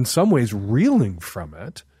in some ways reeling from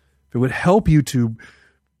it, if it would help you to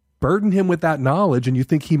burden him with that knowledge and you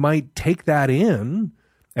think he might take that in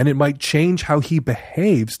and it might change how he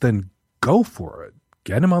behaves, then go for it.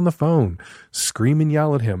 Get him on the phone, scream and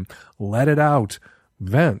yell at him, let it out,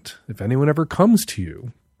 vent. If anyone ever comes to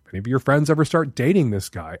you, if any of your friends ever start dating this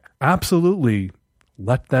guy, absolutely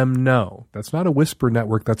let them know. That's not a whisper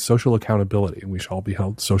network, that's social accountability. And we shall all be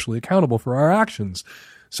held socially accountable for our actions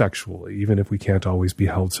sexually, even if we can't always be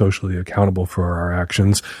held socially accountable for our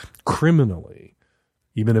actions criminally.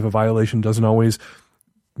 Even if a violation doesn't always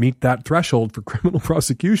meet that threshold for criminal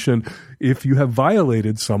prosecution, if you have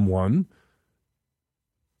violated someone,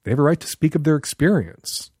 they have a right to speak of their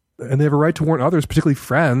experience. And they have a right to warn others, particularly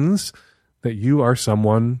friends, that you are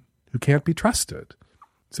someone who can't be trusted.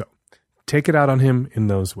 So take it out on him in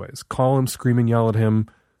those ways. Call him, scream and yell at him.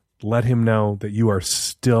 Let him know that you are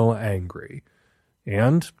still angry.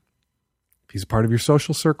 And if he's a part of your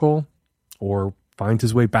social circle or finds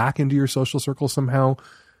his way back into your social circle somehow,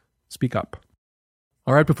 speak up.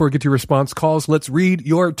 All right, before we get to your response calls, let's read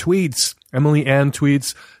your tweets. Emily Ann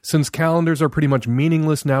tweets, since calendars are pretty much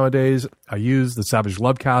meaningless nowadays, I use the Savage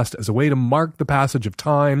Lovecast as a way to mark the passage of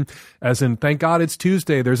time, as in, thank God it's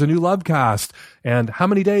Tuesday, there's a new Lovecast. And how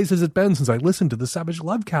many days has it been since I listened to the Savage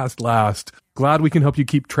Lovecast last? Glad we can help you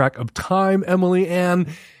keep track of time, Emily Ann.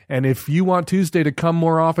 And if you want Tuesday to come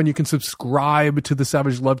more often, you can subscribe to the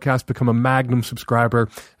Savage Lovecast, become a Magnum subscriber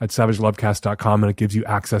at savagelovecast.com, and it gives you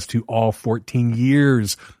access to all 14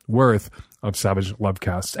 years worth of Savage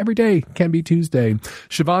Lovecasts. Every day can be Tuesday.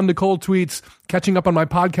 Siobhan Nicole tweets, catching up on my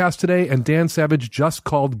podcast today, and Dan Savage just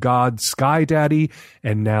called God Sky Daddy,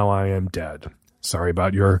 and now I am dead. Sorry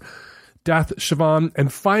about your death, Siobhan.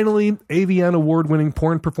 And finally, AVN award-winning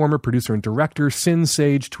porn performer, producer, and director Sin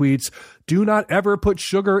Sage tweets, do not ever put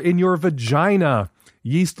sugar in your vagina.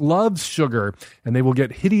 Yeast loves sugar, and they will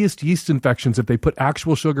get hideous yeast infections if they put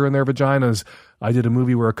actual sugar in their vaginas. I did a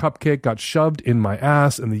movie where a cupcake got shoved in my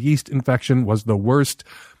ass, and the yeast infection was the worst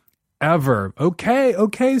ever.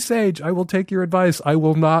 Okay, Sage, I will take your advice. I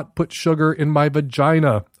will not put sugar in my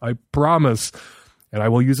vagina. I promise. And I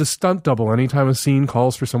will use a stunt double anytime a scene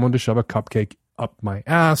calls for someone to shove a cupcake up my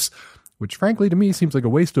ass, which frankly to me seems like a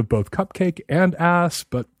waste of both cupcake and ass,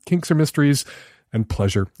 but kinks are mysteries and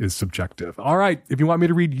pleasure is subjective. All right, if you want me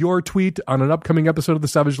to read your tweet on an upcoming episode of the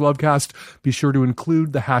Savage Lovecast, be sure to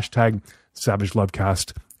include the hashtag Savage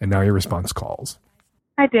Lovecast. And now your response calls.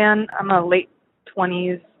 Hi, Dan. I'm a late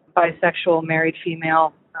 20s bisexual married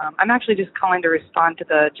female. I'm actually just calling to respond to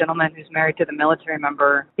the gentleman who's married to the military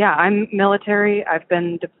member. Yeah, I'm military. I've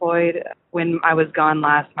been deployed. When I was gone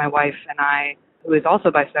last, my wife and I, who is also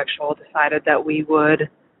bisexual, decided that we would,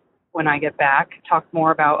 when I get back, talk more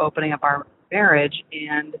about opening up our marriage.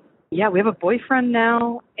 And yeah, we have a boyfriend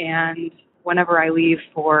now, and whenever I leave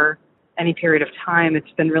for any period of time,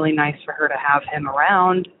 it's been really nice for her to have him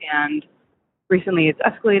around. And recently it's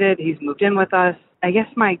escalated. He's moved in with us. I guess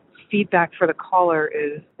my feedback for the caller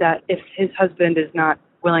is that if his husband is not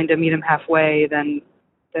willing to meet him halfway, then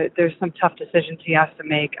there's some tough decisions he has to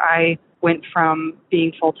make. I went from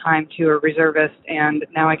being full-time to a reservist, and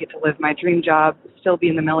now I get to live my dream job, still be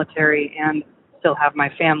in the military, and still have my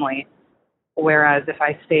family. Whereas if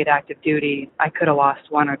I stayed active duty, I could have lost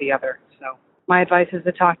one or the other. So my advice is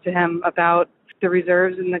to talk to him about the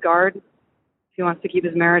reserves and the Guard. If he wants to keep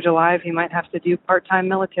his marriage alive, he might have to do part-time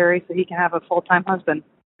military so he can have a full-time husband.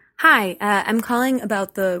 Hi, I'm calling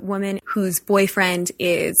about the woman whose boyfriend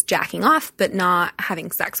is jacking off but not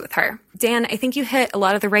having sex with her. Dan, I think you hit a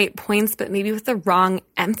lot of the right points, but maybe with the wrong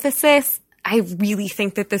emphasis. I really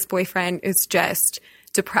think that this boyfriend is just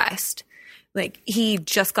depressed. Like, he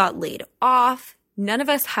just got laid off. None of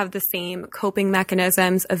us have the same coping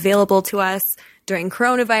mechanisms available to us during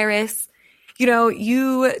coronavirus. You know,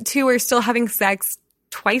 you two are still having sex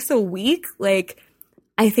twice a week. Like,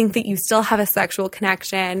 I think that you still have a sexual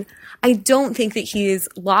connection. I don't think that he's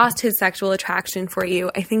lost his sexual attraction for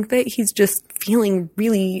you. I think that he's just feeling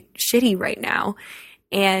really shitty right now.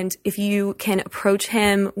 And if you can approach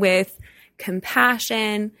him with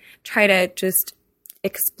compassion, try to just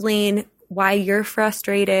explain why you're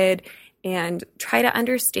frustrated, and try to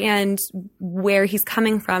understand where he's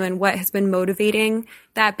coming from and what has been motivating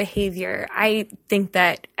that behavior. I think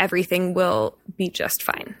that everything will be just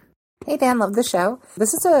fine. Hey, Dan, love the show.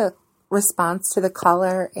 This is a response to the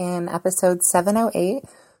caller in episode 708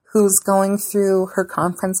 who's going through her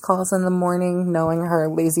conference calls in the morning knowing her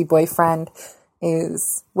lazy boyfriend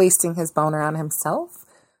is wasting his boner on himself.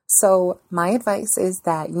 So my advice is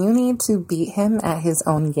that you need to beat him at his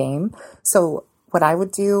own game. So what I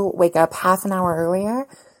would do, wake up half an hour earlier,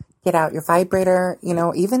 get out your vibrator,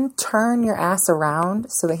 even turn your ass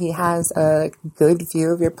around so that he has a good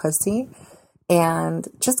view of your pussy and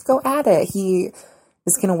just go at it. He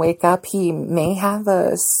is going to wake up. He may have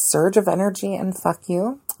a surge of energy and fuck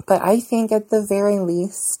you. But I think at the very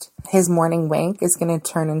least, his morning wank is going to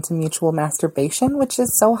turn into mutual masturbation, which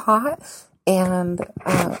is so hot and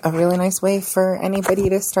a really nice way for anybody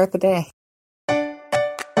to start the day.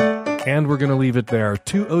 And we're going to leave it there.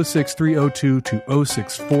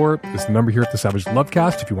 206-302-2064 is the number here at the Savage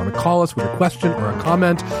Lovecast. If you want to call us with a question or a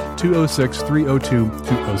comment,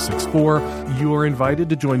 206-302-2064. You are invited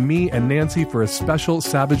to join me and Nancy for a special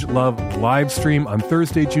Savage Love live stream on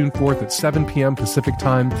Thursday, June 4th at 7 p.m. Pacific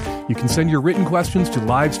time. You can send your written questions to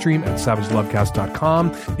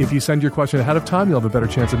livestream@savagelovecast.com. If you send your question ahead of time, you'll have a better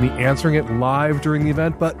chance of me answering it live during the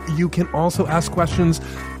event. But you can also ask questions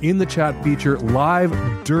in the chat feature live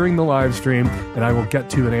during the live stream, and I will get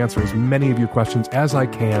to and answer as many of your questions as I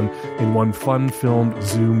can in one fun-filmed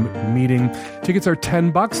Zoom meeting. Tickets are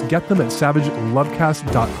 $10. Get them at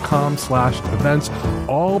savagelovecast.com/events.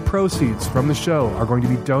 All proceeds from the show are going to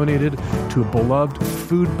be donated to a beloved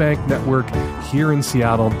food bank network here in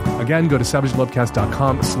Seattle. Again, go to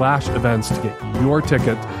savagelovecast.com/events to get your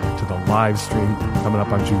ticket to the live stream coming up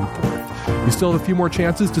on June 4th. You still have a few more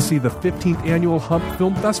chances to see the 15th annual Hump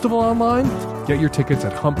Film Festival online. Get your tickets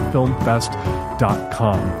at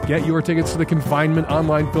humpfilmfest.com. Get your tickets to the Confinement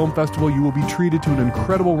Online Film Festival. You will be treated to an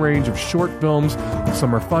incredible range of short films.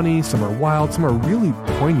 Some are funny, some are wild, some are really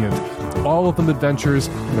poignant. All of them adventures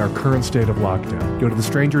in our current state of lockdown. Go to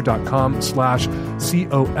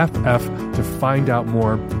thestranger.com/COFF to find out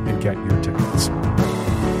more and get your tickets.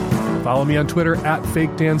 Follow me on Twitter at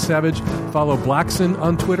FakeDanSavage. Follow BlakSyn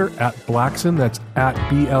on Twitter at BlakSyn. That's at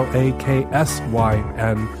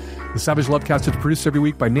BLAKSYN. The Savage Lovecast is produced every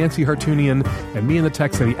week by Nancy Hartunian and me and the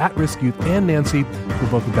Tech City at-risk youth and Nancy. We'll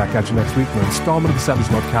both be back at you next week for an installment of the Savage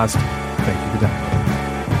Lovecast. Thank you for that.